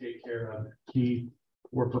order to take care of Keith,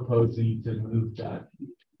 we're proposing to move that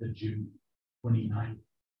to June 29th.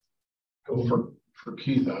 For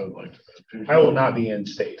Keith, I would like to. I will not be in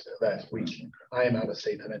state that week. I am out of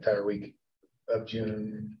state that entire week of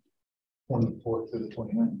June 24th through the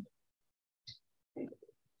 29th.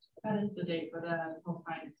 That is the date for the full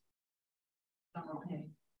time. Summer pay.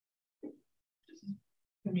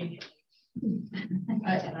 Convenient.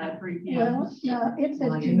 At 3 p.m. Well, no, it says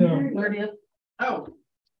Like, June no. 30th. 30th. Oh,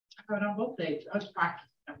 I wrote on both dates. I was practicing.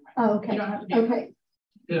 Oh, okay, You don't have to do it.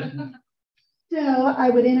 okay. So I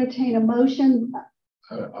would entertain a motion.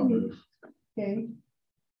 I'll move. Okay.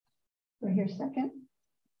 We're here second.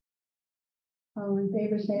 All in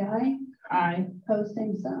favor, say aye. Aye. Opposed,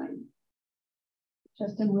 same sign.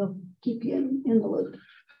 Justin will keep you in the loop.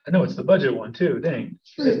 I know it's the budget one too, dang,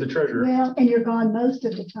 she's the treasurer. Well, and you're gone most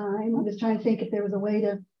of the time. I was trying to think if there was a way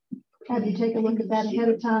to have you take a look at that ahead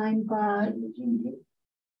of time, but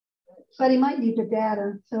he might need the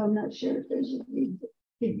data, so I'm not sure if there's a need that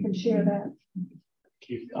he can share that.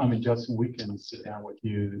 I mean, Justin, we can sit down with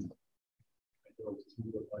you, go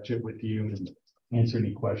through the budget with you and answer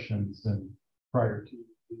any questions and prior to.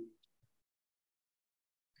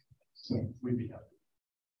 So we'd be happy.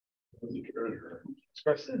 The treasurer.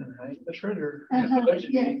 Right? The treasurer.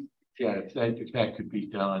 Yeah. Yeah, if that could be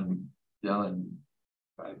done, with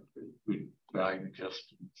value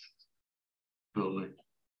adjustments, build an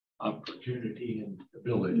opportunity and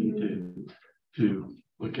ability to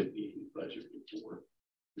look at the budget before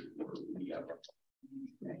we have.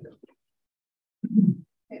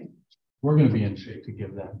 We're going to be in shape to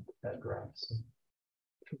give that draft. So.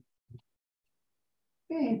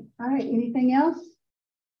 Okay, all right, anything else?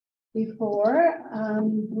 Before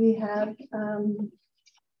we have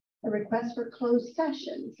a request for closed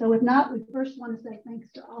session. So if not, we first want to say thanks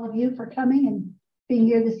to all of you for coming and being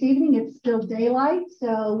here this evening. It's still daylight,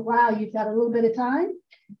 so wow, you've got a little bit of time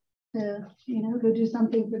to, go do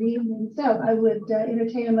something for the evening. So I would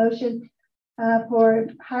entertain a motion for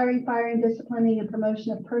hiring, firing, disciplining, and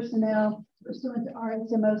promotion of personnel pursuant to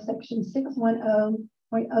RSMO section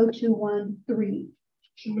 610.0213.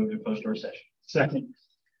 Should move to close door session. Second.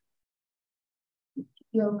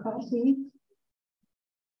 Bill Coffey.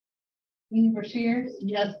 Amy Brashear.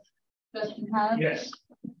 Yes. Justin Hub. Yes.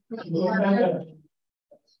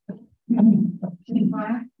 Jim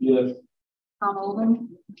Clark. Yes. Tom Oldham.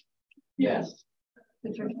 Yes.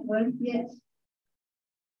 Patricia Wood. Yes.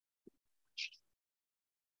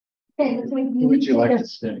 Okay, let's wait. Who would you like to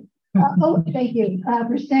stay? Oh, thank you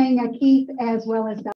for saying Keith as well as